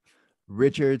Garland.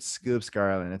 Richard Scoops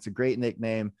Garland. It's a great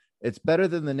nickname. It's better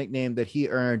than the nickname that he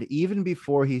earned even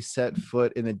before he set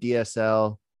foot in the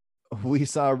DSL. We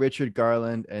saw Richard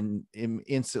Garland and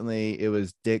instantly it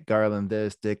was Dick Garland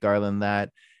this, Dick Garland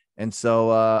that. And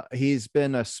so he's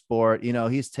been a sport,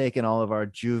 he's taken all of our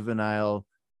juvenile,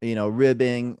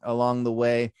 ribbing along the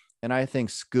way. And I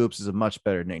think Scoops is a much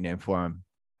better nickname for him.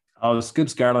 Oh,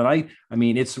 Scoops Garland. I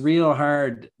mean, it's real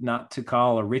hard not to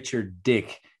call a Richard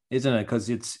Dick, isn't it? Because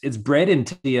it's bred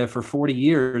into you for 40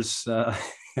 years. So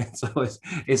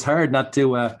it's hard not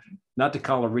to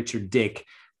call a Richard Dick.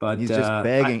 But he's just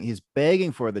begging. He's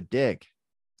begging for the dick.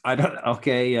 I don't.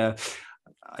 Okay,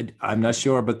 I'm not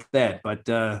sure about that, but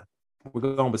we're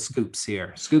going with Scoops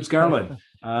here. Scoops Garland,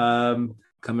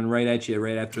 coming right at you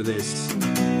right after this.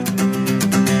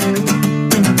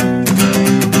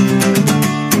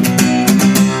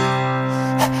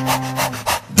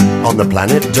 On the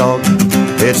planet Dog,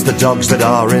 it's the dogs that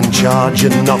are in charge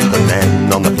and not the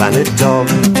men. On the planet Dog,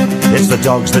 it's the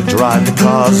dogs that drive the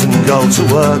cars and go to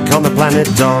work. On the planet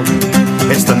Dog,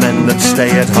 it's the men that stay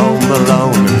at home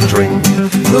alone and drink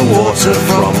the water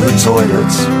from the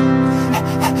toilets.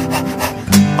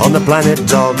 On the planet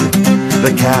Dog,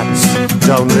 the cats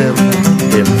don't live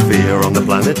in fear. On the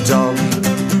planet Dog,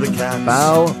 the cats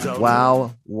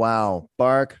wow.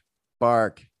 Bark.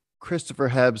 Christopher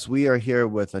Hebbs, we are here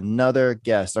with another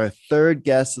guest, our third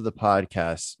guest of the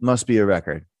podcast. Must be a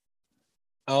record.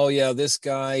 Oh, yeah, this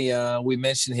guy, we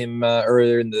mentioned him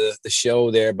earlier in the show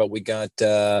there, but we got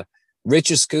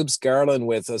Richard Scoops Garland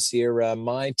with us here,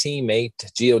 my teammate,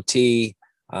 GOT. He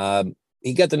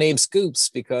got the name Scoops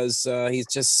because he's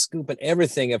just scooping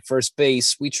everything at first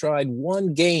base. We tried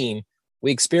one game.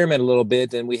 We experimented a little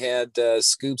bit, and we had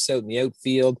Scoops out in the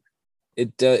outfield.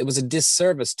 It was a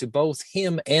disservice to both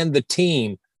him and the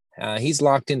team. He's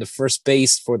locked into first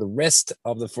base for the rest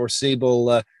of the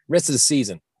foreseeable rest of the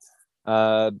season.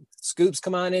 Scoops,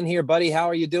 come on in here, buddy. How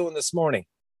are you doing this morning?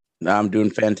 No, I'm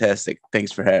doing fantastic.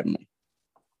 Thanks for having me.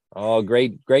 Oh,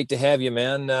 great to have you,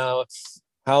 man.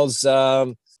 How's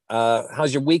your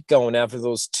week going after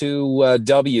those two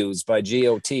W's by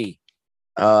GOT?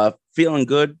 Feeling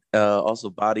good. Also,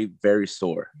 body very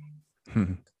sore.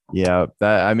 Yeah,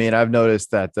 that I mean, I've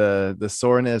noticed that the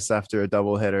soreness after a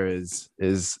doubleheader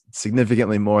is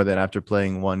significantly more than after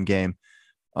playing one game.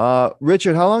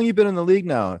 Richard, how long you been in the league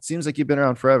now? It seems like you've been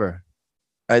around forever.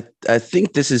 I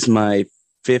think this is my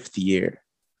 5th year.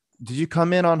 Did you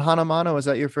come in on Hanamano? Was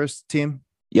that your first team?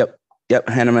 Yep.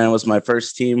 Hanaman was my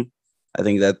first team. I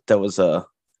think that was so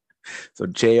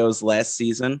Jo's last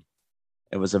season.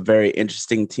 It was a very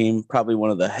interesting team, probably one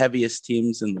of the heaviest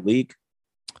teams in the league.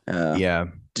 Yeah.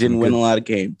 Didn't win a lot of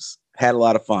games. Had a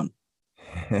lot of fun.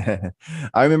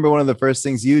 I remember one of the first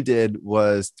things you did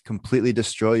was completely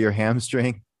destroy your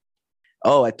hamstring.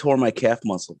 Oh, I tore my calf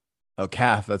muscle. Oh,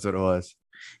 calf. That's what it was.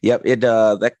 Yep.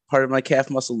 That part of my calf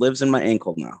muscle lives in my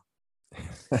ankle now.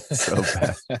 So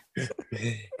bad.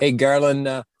 Hey, Garland,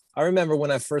 I remember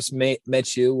when I first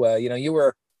met you,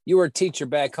 you were a teacher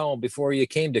back home before you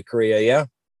came to Korea. Yeah.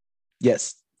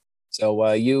 Yes.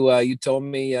 So you told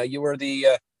me you were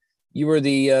the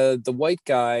white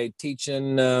guy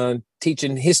teaching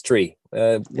history.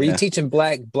 Were you teaching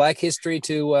black history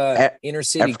to inner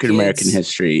city African American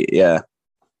history? Yeah.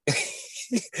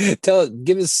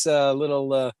 Give us a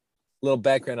little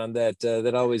background on that.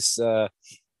 That always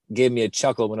gave me a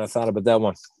chuckle when I thought about that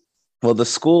one. Well, the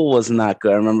school was not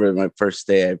good. I remember my first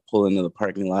day, I pull into the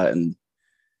parking lot and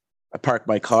I parked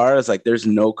my car. I was like, there's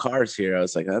no cars here. I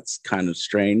was like, that's kind of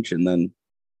strange. And then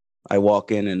I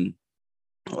walk in and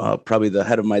probably the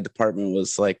head of my department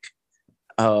was like,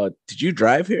 did you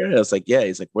drive here? And I was like, yeah.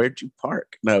 He's like, where'd you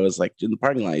park? And I was like, in the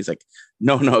parking lot. He's like,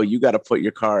 no, you got to put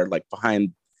your car like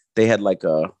behind. They had like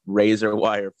a razor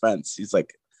wire fence. He's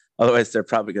like, otherwise they're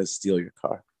probably going to steal your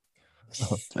car.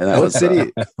 And that was,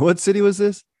 what city was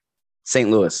this?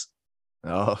 St. Louis.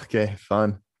 Oh, okay.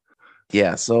 Fun.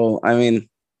 Yeah. So, I mean,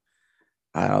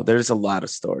 I don't know, there's a lot of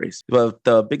stories, but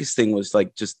the biggest thing was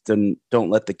like, just don't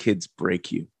let the kids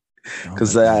break you.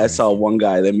 Because I saw one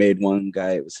guy,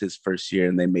 it was his first year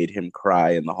and they made him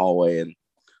cry in the hallway and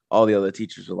all the other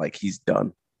teachers were like, he's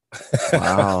done.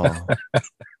 Wow.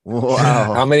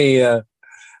 Wow.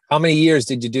 How many years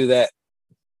did you do that?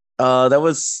 That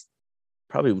was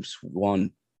probably just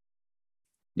one.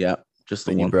 Yeah. Just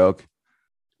the when one. You broke.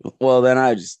 Well, then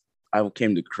I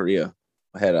came to Korea.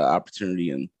 I had an opportunity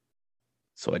and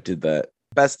so I did that.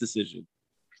 Best decision.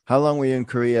 How long were you in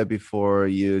Korea before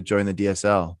you joined the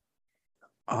DSL?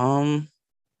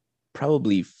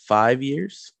 Probably 5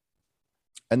 years.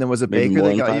 And then was it Maybe Baker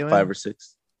that got you in? 5 or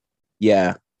 6.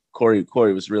 Yeah. Corey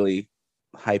was really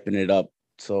hyping it up.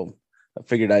 So I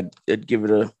figured I'd give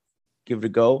it a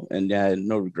go and yeah,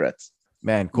 no regrets.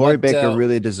 Man, Corey Baker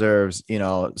really deserves,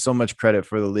 so much credit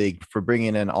for the league for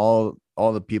bringing in all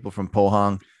the people from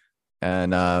Pohang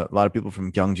and a lot of people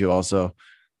from Gyeongju also.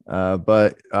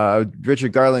 But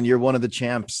Richard Garland, you're one of the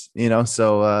champs,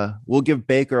 so we'll give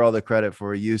Baker all the credit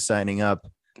for you signing up,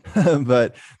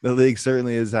 but the league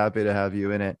certainly is happy to have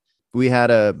you in it. We had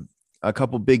a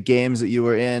couple big games that you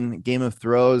were in. Game of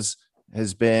Throws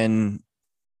has been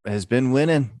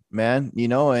winning, man,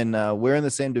 and we're in the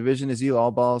same division as you,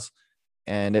 All Balls,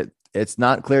 and it's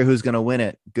not clear who's going to win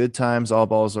it. Good Times, All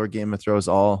Balls, or Game of Throws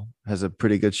all has a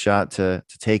pretty good shot to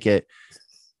take it.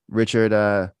 Richard,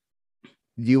 do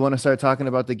you want to start talking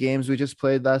about the games we just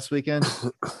played last weekend?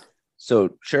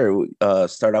 So sure,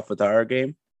 start off with our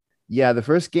game. Yeah, the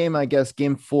first game, I guess,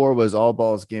 Game 4 was All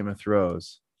Balls, Game of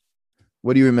Throws.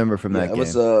 What do you remember from that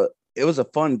game? It was a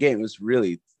fun game. It was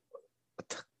really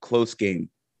a close game.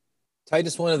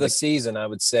 Tightest one of the season, I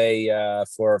would say,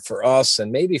 for us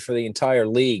and maybe for the entire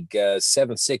league.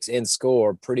 7-6 in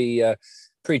score, pretty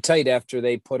tight after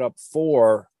they put up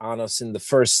 4 on us in the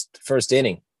first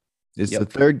inning. It's the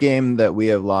third game that we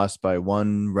have lost by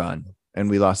 1 run, and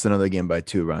we lost another game by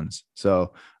 2 runs.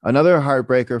 So another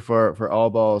heartbreaker for All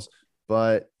Balls.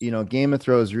 But Game of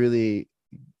Throws really,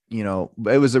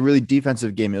 it was a really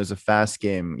defensive game. It was a fast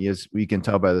game. Yes, we can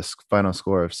tell by the final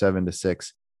score of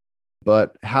 7-6.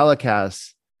 But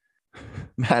Halakas,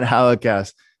 Matt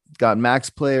Halakas, got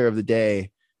Max Player of the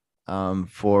Day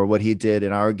for what he did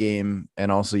in our game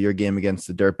and also your game against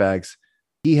the Dirtbags.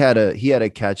 He had a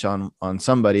catch on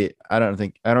somebody. I don't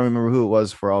remember who it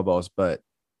was for All Balls, but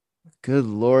good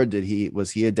Lord,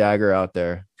 was he a dagger out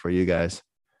there for you guys?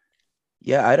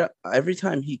 Yeah, every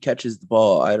time he catches the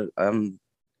ball, I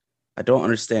don't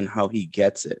understand how he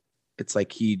gets it. It's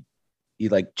like he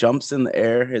like jumps in the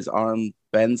air, his arm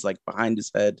bends like behind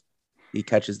his head. He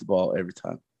catches the ball every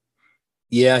time.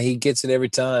 Yeah, he gets it every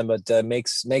time, but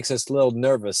makes us a little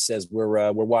nervous as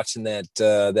we're watching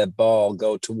that ball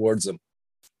go towards him.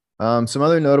 Some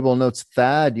other notable notes.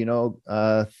 Thad,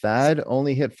 Thad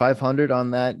only hit 500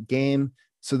 on that game.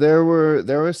 So there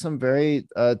were some very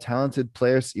talented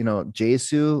players.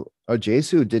 Jesu Oh,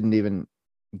 Jesu didn't even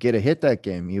get a hit that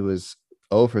game. He was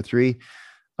 0 for 3.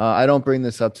 I don't bring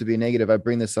this up to be negative. I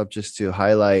bring this up just to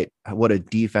highlight what a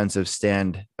defensive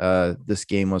stand this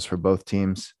game was for both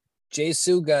teams.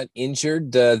 Jesu got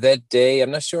injured that day.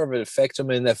 I'm not sure if it affected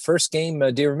him in that first game.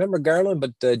 Do you remember Garland?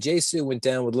 But Jesu went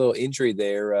down with a little injury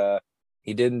there.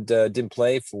 He didn't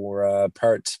play for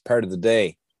part of the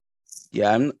day.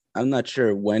 Yeah, I'm not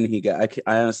sure when he got.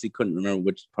 I honestly couldn't remember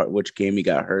which game he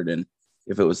got hurt in.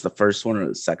 If it was the first one or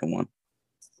the second one.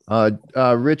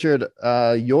 Richard,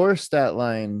 your stat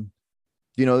line.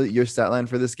 Do you know your stat line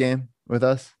for this game with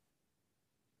us?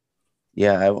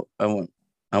 Yeah, I went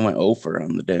 0 for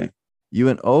on the day. You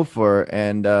went 0 for,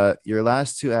 and your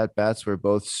last 2 at bats were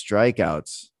both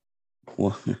strikeouts.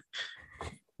 Well,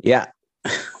 yeah.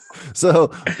 So,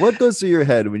 what goes through your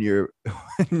head when you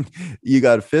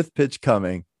got a 5th pitch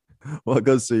coming? What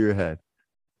goes through your head?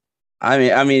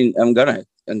 I mean, I'm gonna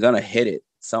hit it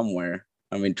somewhere.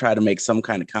 I mean, try to make some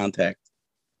kind of contact,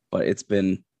 but it's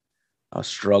been a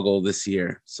struggle this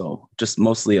year. So just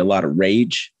mostly a lot of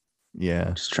rage.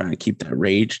 Yeah, just trying to keep that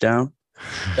rage down.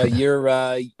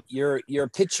 Your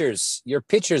pitchers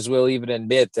will even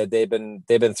admit that they've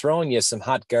been throwing you some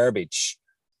hot garbage.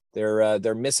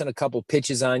 They're missing a couple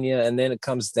pitches on you, and then it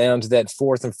comes down to that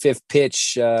 4th and 5th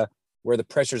pitch where the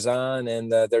pressure's on,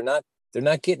 and they're not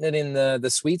getting it in the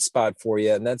sweet spot for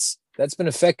you, and that's been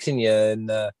affecting you in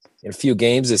a few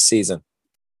games this season.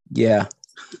 Yeah,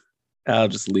 I'll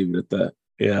just leave it at that.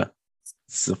 Yeah,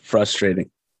 it's frustrating.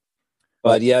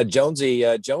 But yeah, Jonesy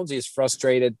is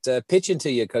frustrated pitching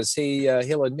to you because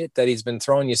he'll admit that he's been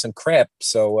throwing you some crap.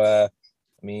 So I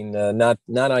mean, not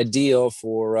ideal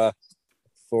for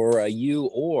you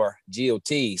or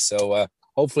GOT. So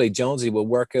hopefully Jonesy will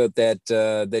work out that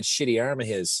shitty arm of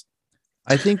his.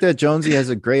 I think that Jonesy has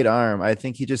a great arm. I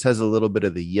think he just has a little bit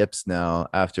of the yips now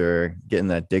after getting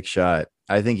that dick shot.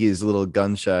 I think he's a little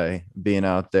gun shy being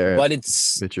out there. But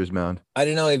it's pitcher's mound. I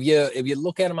don't know if you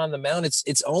look at him on the mound,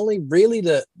 it's only really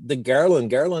the Garland.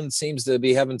 Garland seems to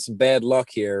be having some bad luck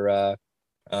here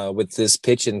with this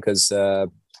pitching because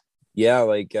every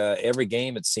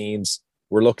game it seems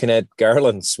we're looking at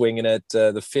Garland swinging at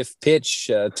the 5th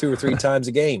pitch 2 or 3 times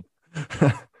a game.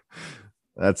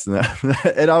 That's not.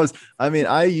 And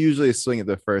I usually swing at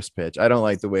the first pitch. I don't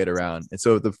like to wait around. And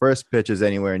so if the first pitch is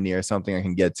anywhere near something I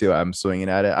can get to, I'm swinging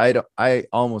at it. I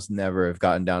almost never have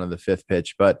gotten down to the 5th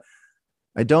pitch, but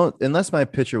I don't, unless my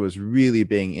pitcher was really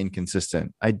being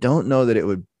inconsistent. I don't know that it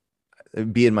would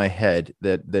be in my head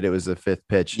that it was the 5th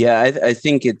pitch. Yeah, I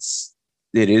think it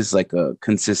is like a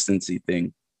consistency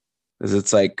thing. Because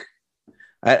it's like,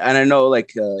 I know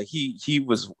like he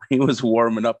was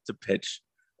warming up to pitch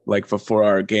like for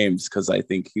 4-hour games because I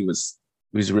think he was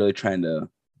really trying to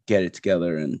get it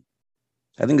together, and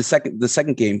I think the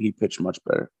second game he pitched much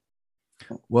better.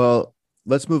 Well,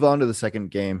 let's move on to the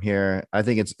second game here. I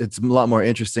think it's a lot more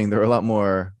interesting. There are a lot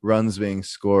more runs being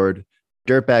scored.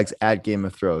 Dirtbags at Game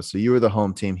of Thrones. So you were the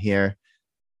home team here.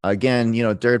 Again,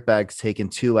 Dirtbags taking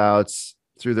 2 outs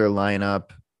through their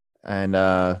lineup,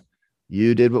 and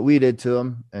you did what we did to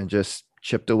them and just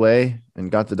chipped away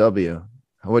and got the W.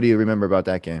 What do you remember about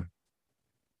that game?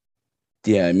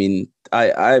 Yeah, I mean,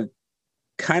 I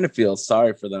kind of feel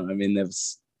sorry for them. I mean,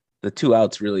 the 2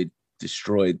 outs really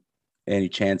destroyed any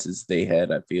chances they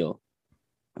had. I feel.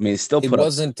 I mean, it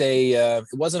wasn't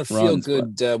a feel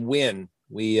good win.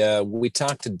 We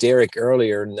talked to Derek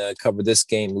earlier and covered this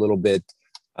game a little bit,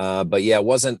 but yeah, it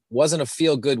wasn't a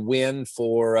feel good win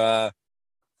for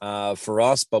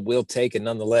us, but we'll take it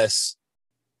nonetheless.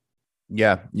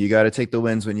 Yeah, you got to take the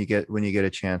wins when you get a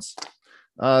chance.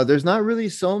 There's not really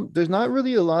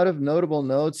a lot of notable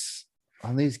notes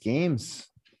on these games.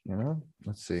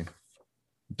 Let's see.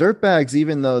 Dirtbags,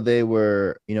 even though they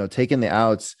were, taking the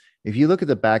outs, if you look at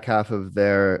the back half of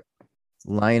their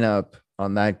lineup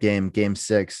on that game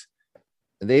 6,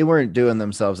 they weren't doing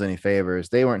themselves any favors.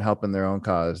 They weren't helping their own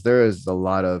cause. There is a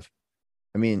lot of,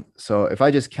 so if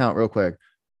I just count real quick,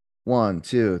 1,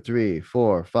 2, 3,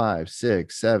 4, 5,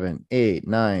 6, 7, 8,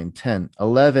 9, 10,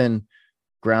 11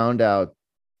 ground out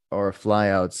or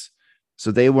flyouts. So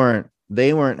they weren't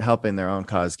helping their own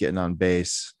cause getting on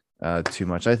base too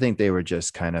much. I think they were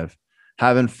just kind of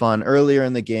having fun. Earlier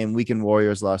in the game, Weekend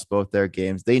Warriors lost both their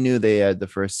games. They knew they had the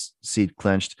first seed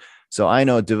clinched. So I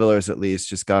know DeVillers at least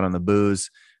just got on the booze.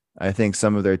 I think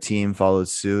some of their team followed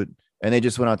suit, and they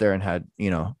just went out there and had,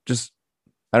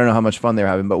 I don't know how much fun they were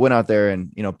having, but went out there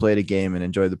and, played a game and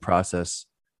enjoyed the process,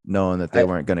 knowing that they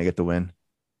weren't going to get the win.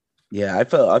 Yeah, I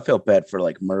felt bad for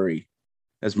like Murray,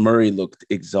 as Murray looked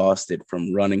exhausted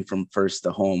from running from first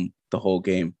to home the whole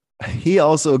game. He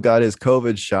also got his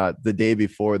COVID shot the day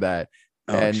before that.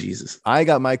 And Jesus. I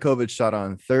got my COVID shot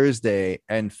on Thursday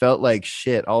and felt like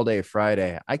shit all day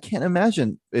Friday. I can't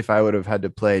imagine if I would have had to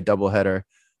play a doubleheader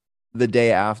the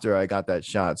day after I got that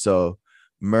shot. So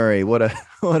Murray, what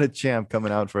a champ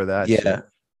coming out for that. Yeah. Shit.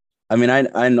 I mean,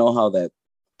 I know how that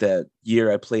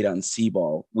year I played on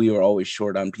C-ball, we were always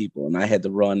short on people, and I had to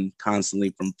run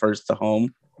constantly from first to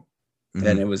home. Mm-hmm.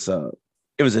 And it was a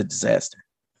disaster.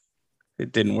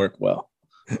 It didn't work well.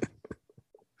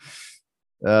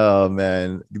 Oh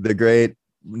man, the great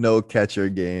no catcher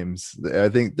games. I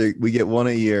think we get one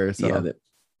a year. So. Yeah,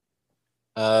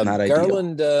 not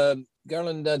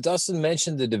Garland, Dustin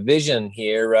mentioned the division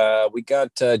here. We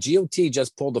got GOT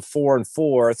just pulled a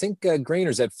 4-4. I think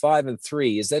Greener's at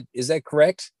 5-3. Is that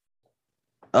correct?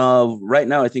 Right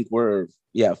now, I think we're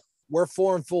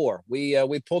 4-4.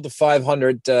 We pulled the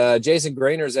 500. Jason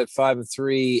Grainer's at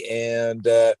 5-3, and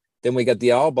then we got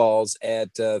the All Balls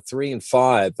at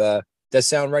 3-5. Does that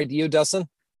sound right to you, Dustin?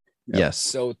 Yes.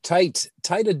 So tight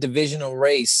a divisional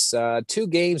race. 2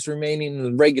 games remaining in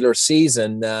the regular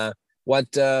season.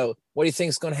 What do you think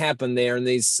is going to happen there in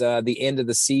these the end of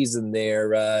the season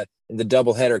there in the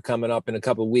doubleheader coming up in a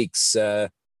couple of weeks? Well,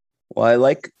 I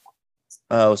like.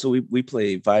 So we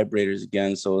play Vibrators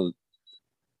again, so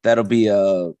that'll be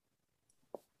a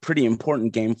pretty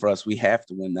important game for us. We have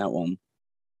to win that one,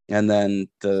 and then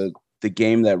the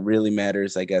game that really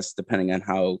matters, I guess, depending on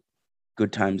how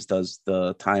Good Times does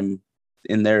the time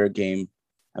in their game.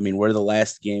 I mean, we're the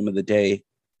last game of the day,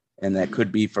 and that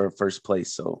could be for first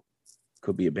place, so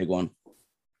could be a big one.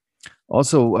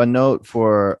 Also, a note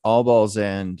for All Balls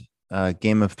and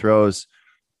Game of Throws: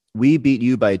 we beat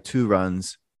you by 2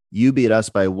 runs. You beat us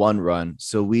by 1 run,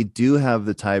 so we do have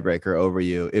the tiebreaker over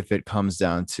you if it comes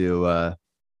down to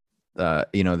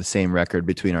the same record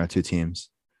between our 2 teams.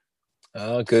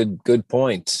 Oh, good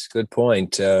point. Good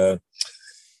point. All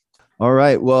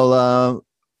right. Well,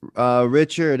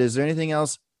 Richard, is there anything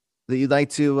else that you'd like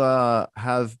to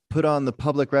have put on the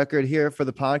public record here for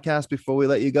the podcast before we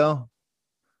let you go?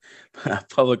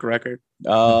 Public record?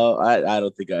 I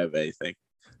don't think I have anything.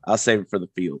 I'll save it for the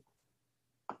field.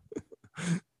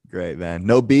 Great, man.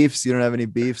 No beefs? You don't have any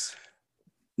beefs?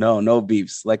 No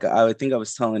beefs. Like I think I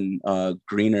was telling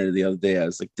Greener the other day, I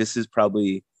was like, this is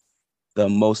probably the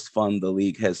most fun the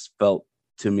league has felt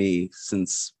to me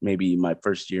since maybe my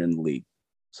first year in the league.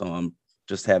 So I'm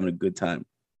just having a good time.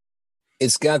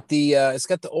 It's got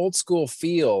the old school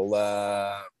feel.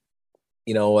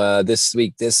 This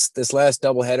week, this last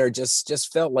doubleheader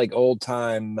just felt like old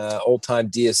time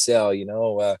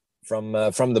DSL.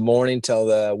 From the morning till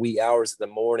the wee hours of the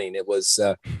morning. It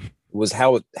was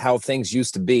how things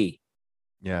used to be.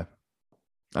 Yeah,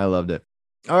 I loved it.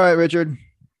 All right, Richard.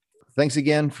 Thanks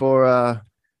again for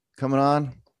coming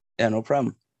on. Yeah, no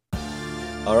problem.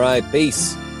 All right,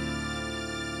 peace.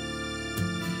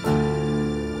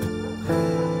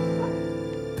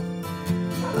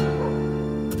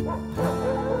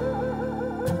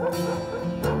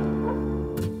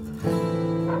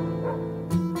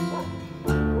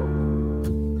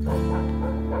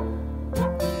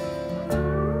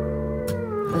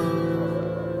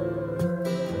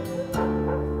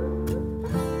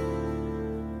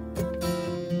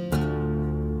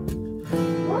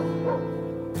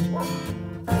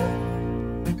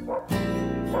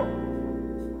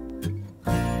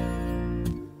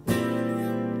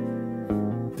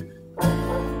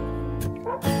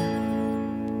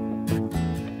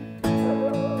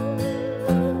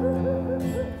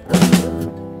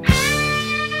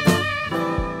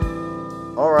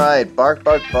 Bark,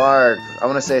 bark, bark. I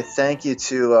want to say thank you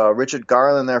to Richard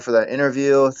Garland there for that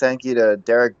interview. Thank you to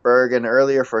Derek Bergen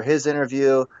earlier for his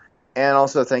interview. And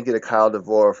also thank you to Kyle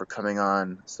DeVore for coming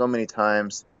on so many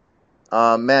times.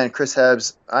 Man, Chris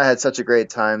Hebbs, I had such a great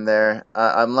time there.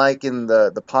 I'm liking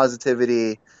the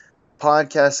positivity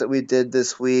podcast that we did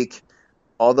this week.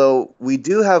 Although we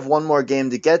do have one more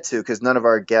game to get to because none of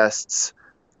our guests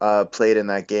played in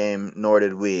that game, nor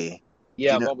did we.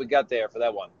 Yeah, what we got there for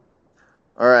that one.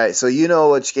 All right, so you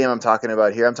know which game I'm talking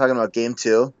about here. I'm talking about game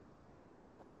 2.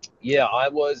 Yeah, I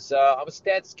was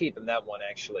stats keeping that one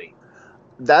actually.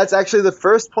 That's actually the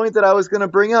first point that I was going to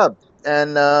bring up,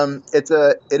 and it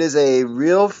is a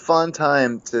real fun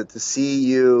time to see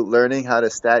you learning how to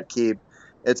stat keep.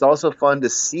 It's also fun to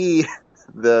see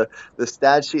the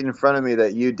stat sheet in front of me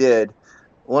that you did.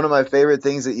 One of my favorite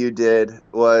things that you did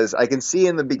was I can see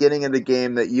in the beginning of the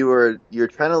game that you're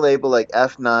trying to label like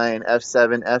F9,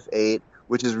 F7, F8.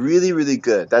 Which is really, really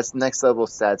good. That's next level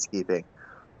stats keeping.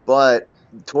 But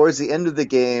towards the end of the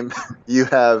game, you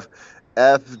have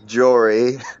F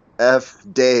Jory, F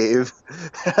Dave,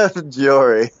 F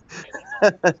Jory.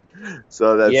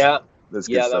 So that's That's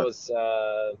good Yeah, that stuff. was.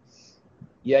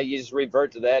 Yeah, you just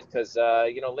revert to that because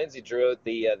Lindsay drew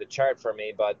the chart for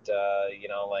me, but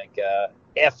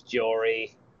F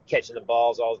Jory catching the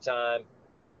balls all the time,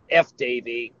 F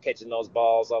Davey catching those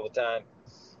balls all the time.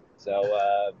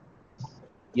 So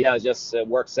yeah, it just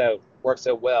works out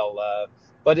well.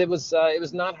 But it was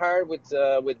not hard with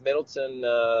Middleton,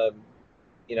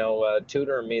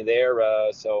 tutoring me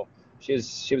there. So she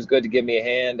was good to give me a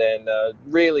hand, and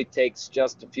really takes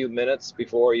just a few minutes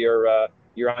before you're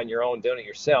on your own doing it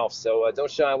yourself. So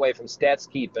don't shy away from stats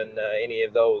keeping any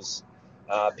of those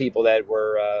people that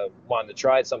were wanting to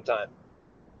try it sometime.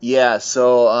 Yeah,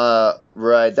 so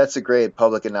right, that's a great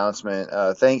public announcement.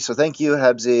 Thank you,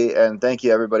 Hebsy, and thank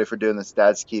you everybody for doing the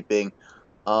stats keeping.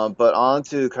 But on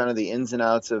to kind of the ins and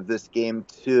outs of this game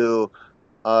too.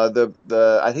 I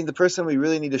think the person we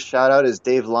really need to shout out is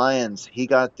Dave Lyons. He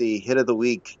got the hit of the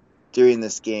week during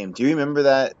this game. Do you remember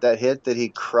that hit that he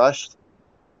crushed?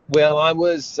 Well, I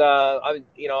was,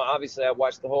 obviously I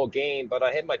watched the whole game, but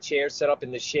I had my chair set up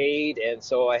in the shade, and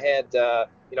so I had,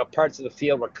 parts of the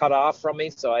field were cut off from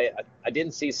me, so I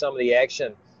didn't see some of the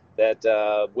action that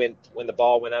when the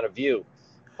ball went out of view.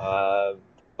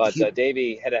 But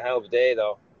Davey had a hell of a day,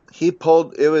 though. He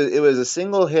pulled. It was a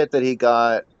single hit that he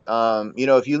got.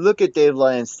 If you look at Dave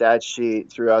Lyons' stat sheet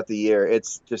throughout the year,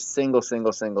 it's just single.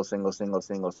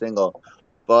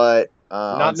 But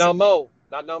Not no mo.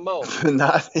 not no mo.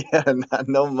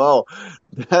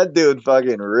 That dude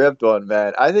fucking ripped one,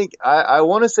 man. I think I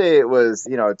want to say it was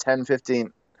 10,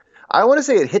 15. I want to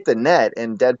say it hit the net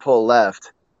and dead pull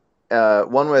left,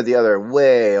 one way or the other,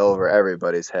 way over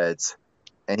everybody's heads,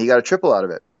 and he got a triple out of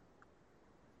it.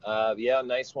 Yeah,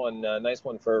 nice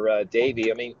one for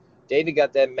Davey. I mean, Davey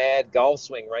got that mad golf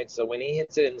swing, right? So when he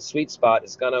hits it in the sweet spot,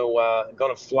 it's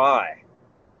gonna fly.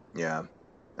 Yeah,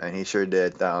 and he sure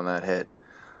did on that hit.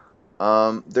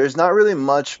 There's not really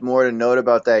much more to note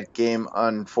about that game.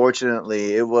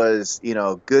 Unfortunately, it was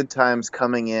good times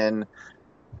coming in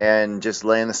and just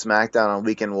laying the smackdown on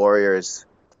Weekend Warriors.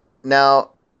 Now,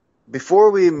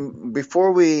 before we end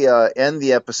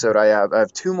the episode, I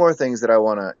have two more things that I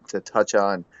want to touch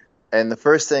on. And the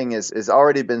first thing is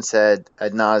already been said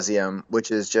ad nauseum, which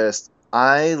is just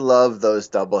I love those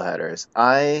doubleheaders.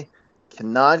 I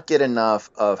cannot get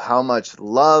enough of how much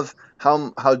love,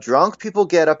 how drunk people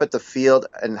get up at the field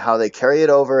and how they carry it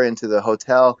over into the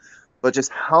hotel, but just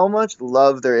how much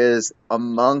love there is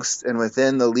amongst and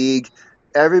within the league.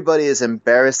 Everybody is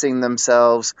embarrassing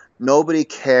themselves. Nobody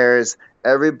cares.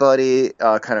 Everybody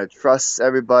kind of trusts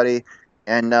everybody,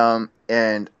 and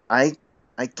I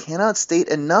cannot state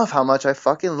enough how much I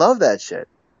fucking love that shit.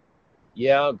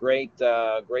 Yeah, great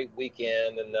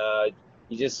weekend, and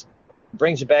you just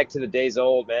brings you back to the days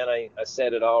old, man. I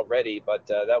said it already, but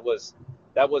that was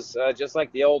just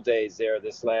like the old days there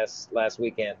this last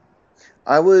weekend.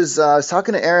 I was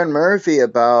talking to Aaron Murphy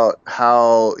about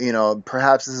how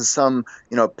perhaps this is some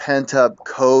pent up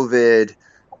COVID.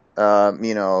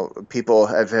 People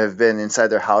have been inside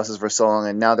their houses for so long,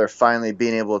 and now they're finally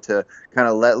being able to kind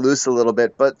of let loose a little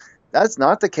bit. But that's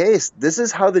not the case. This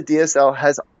is how the DSL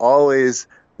has always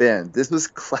been. This was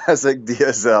classic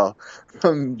DSL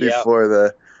from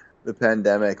before the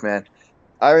pandemic, man.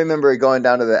 I remember going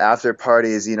down to the after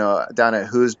parties, down at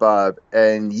Who's Bob,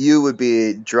 and you would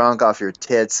be drunk off your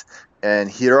tits, and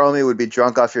Hiromi would be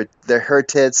drunk off her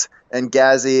tits, and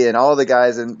Gazzy and all the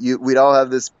guys, and we'd all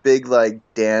have this big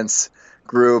dance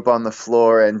group on the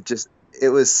floor, and just it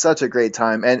was such a great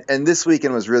time. And this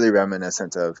weekend was really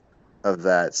reminiscent of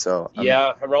that. So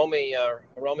yeah,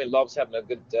 Hiromi loves having a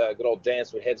good old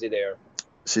dance with Hebsy there.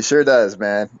 She sure does,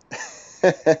 man.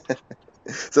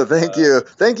 So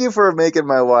thank you for making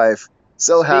my wife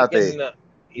so happy.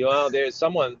 There's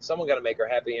someone got to make her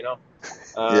happy,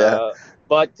 Yeah.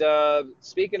 But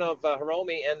speaking of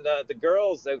Hiromi and the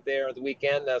girls out there at the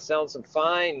weekend, selling some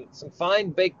fine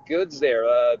baked goods there,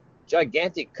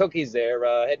 gigantic cookies there.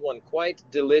 Had one quite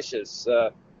delicious.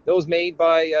 Those made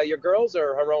by your girls,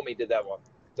 or Hiromi did that one?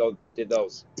 Did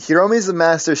those? Hiromi's the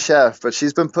master chef, but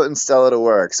she's been putting Stella to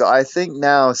work. So I think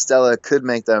now Stella could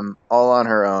make them all on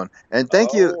her own. And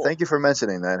thank you for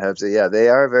mentioning that, Hebsy. Yeah, they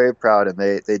are very proud, and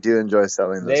they do enjoy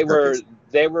selling those cookies.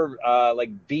 They were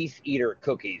like beef eater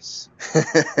cookies.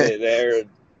 They're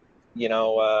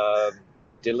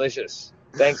delicious.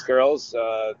 Thanks, girls.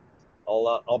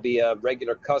 I'll be a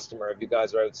regular customer if you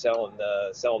guys are out selling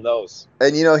those.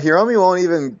 And Hiromi won't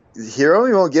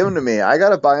give them to me. I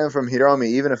gotta buy them from Hiromi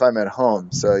even if I'm at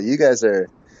home. So you guys are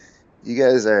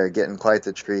getting quite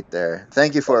the treat there.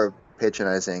 Thank you for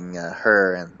patronizing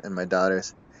her and my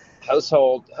daughters.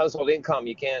 household income.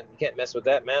 You can't mess with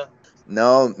that, man.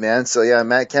 No, man. So yeah,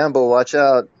 Matt Campbell, watch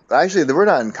out. Actually, we're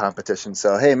not in competition.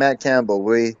 So hey, Matt Campbell,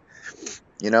 we're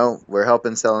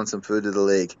helping selling some food to the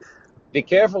league. Be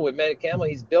careful with Matt Campbell.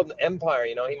 He's building an empire.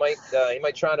 You know, he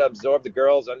might try to absorb the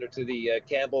girls under to the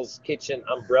Campbell's Kitchen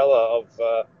umbrella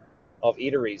of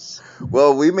eateries.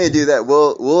 Well, we may do that.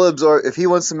 We'll absorb, if he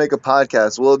wants to make a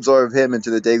podcast, we'll absorb him into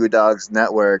the Daegu Dogs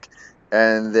network,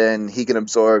 and then he can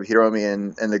absorb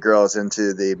Hiromi and the girls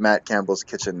into the Matt Campbell's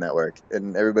Kitchen network,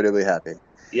 and everybody will be happy.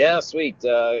 Yeah, sweet.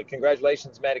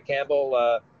 Congratulations, Matt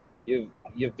Campbell.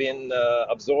 You've been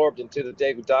absorbed into the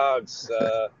Daegu Dogs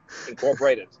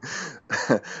Incorporated.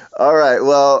 All right.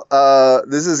 Well,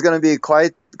 this is going to be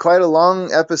quite a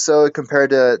long episode compared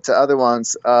to other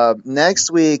ones. Next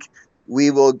week,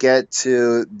 we will get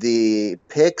to the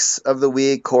picks of the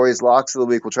week, Corey's locks of the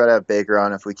week. We'll try to have Baker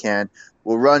on if we can.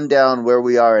 We'll run down where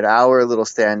we are in our little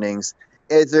standings.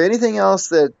 Is there anything else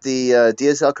that the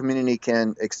DSL community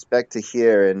can expect to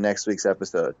hear in next week's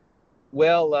episode?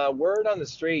 Well, word on the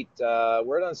street that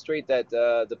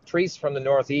the priest from the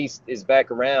Northeast is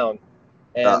back around,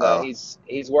 and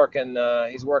he's working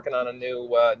on a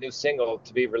new single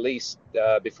to be released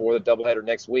before the doubleheader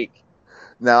next week.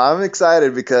 Now I'm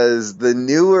excited because the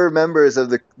newer members of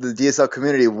the DSL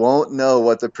community won't know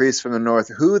who the priest from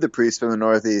the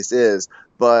Northeast is,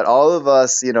 but all of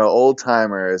us, old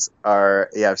timers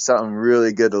have something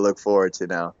really good to look forward to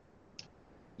now.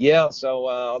 Yeah, so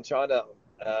I'll try to.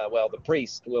 The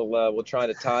priest will try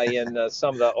to tie in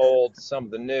some of the old, some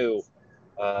of the new,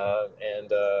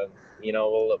 and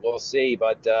we'll see.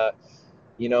 But the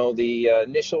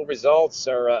initial results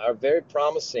are very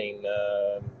promising.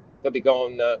 Could be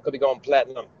going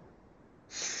platinum.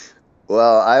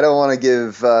 Well, I don't want to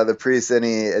give the priest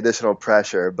any additional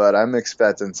pressure, but I'm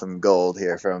expecting some gold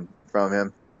here from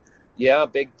him. Yeah,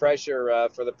 big pressure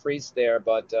for the priest there,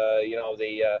 but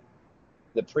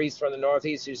the priest from the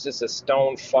Northeast is just a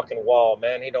stone fucking wall,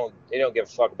 man. He don't give a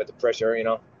fuck about the pressure,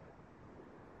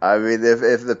 I mean,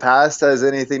 if the past has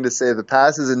anything to say, the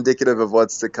past is indicative of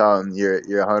what's to come. You're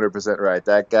 100% right.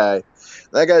 That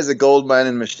guy's a gold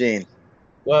mining machine.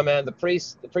 Well, man, the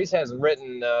priest hasn't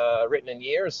written in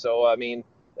years, so I mean,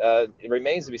 it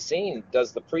remains to be seen.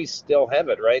 Does the priest still have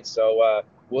it, right? So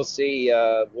we'll see.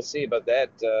 We'll see about that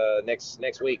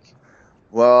next week.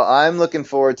 Well, I'm looking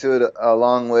forward to it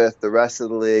along with the rest of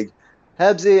the league.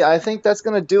 Hebsy, I think that's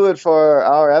going to do it for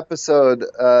our episode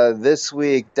this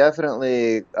week.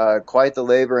 Definitely quite the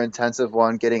labor-intensive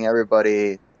one, getting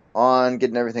everybody on,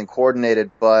 getting everything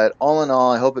coordinated. But all in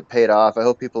all, I hope it paid off. I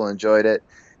hope people enjoyed it.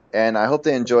 And I hope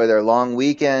they enjoy their long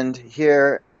weekend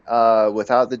here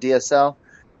without the DSL.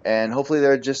 And hopefully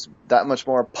they're just that much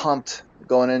more pumped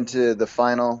going into the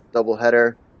final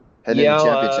doubleheader, heading into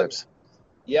championships.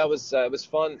 Yeah, it was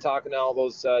fun talking to all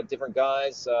those different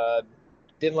guys.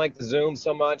 Didn't like the Zoom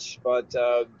so much, but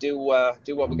do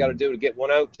what we got to do to get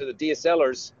one out to the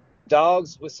DSLers.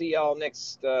 Dogs, we'll see y'all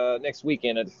next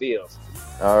weekend at the field.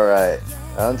 All right.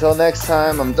 Until next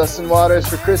time, I'm Dustin Waters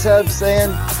for Chris Hebbs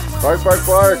saying, bark, bark,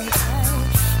 bark.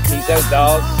 Peace out,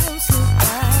 dogs.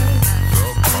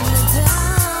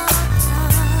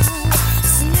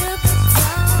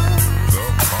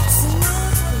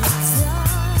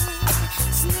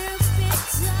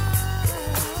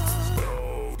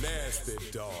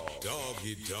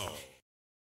 Doggy dog.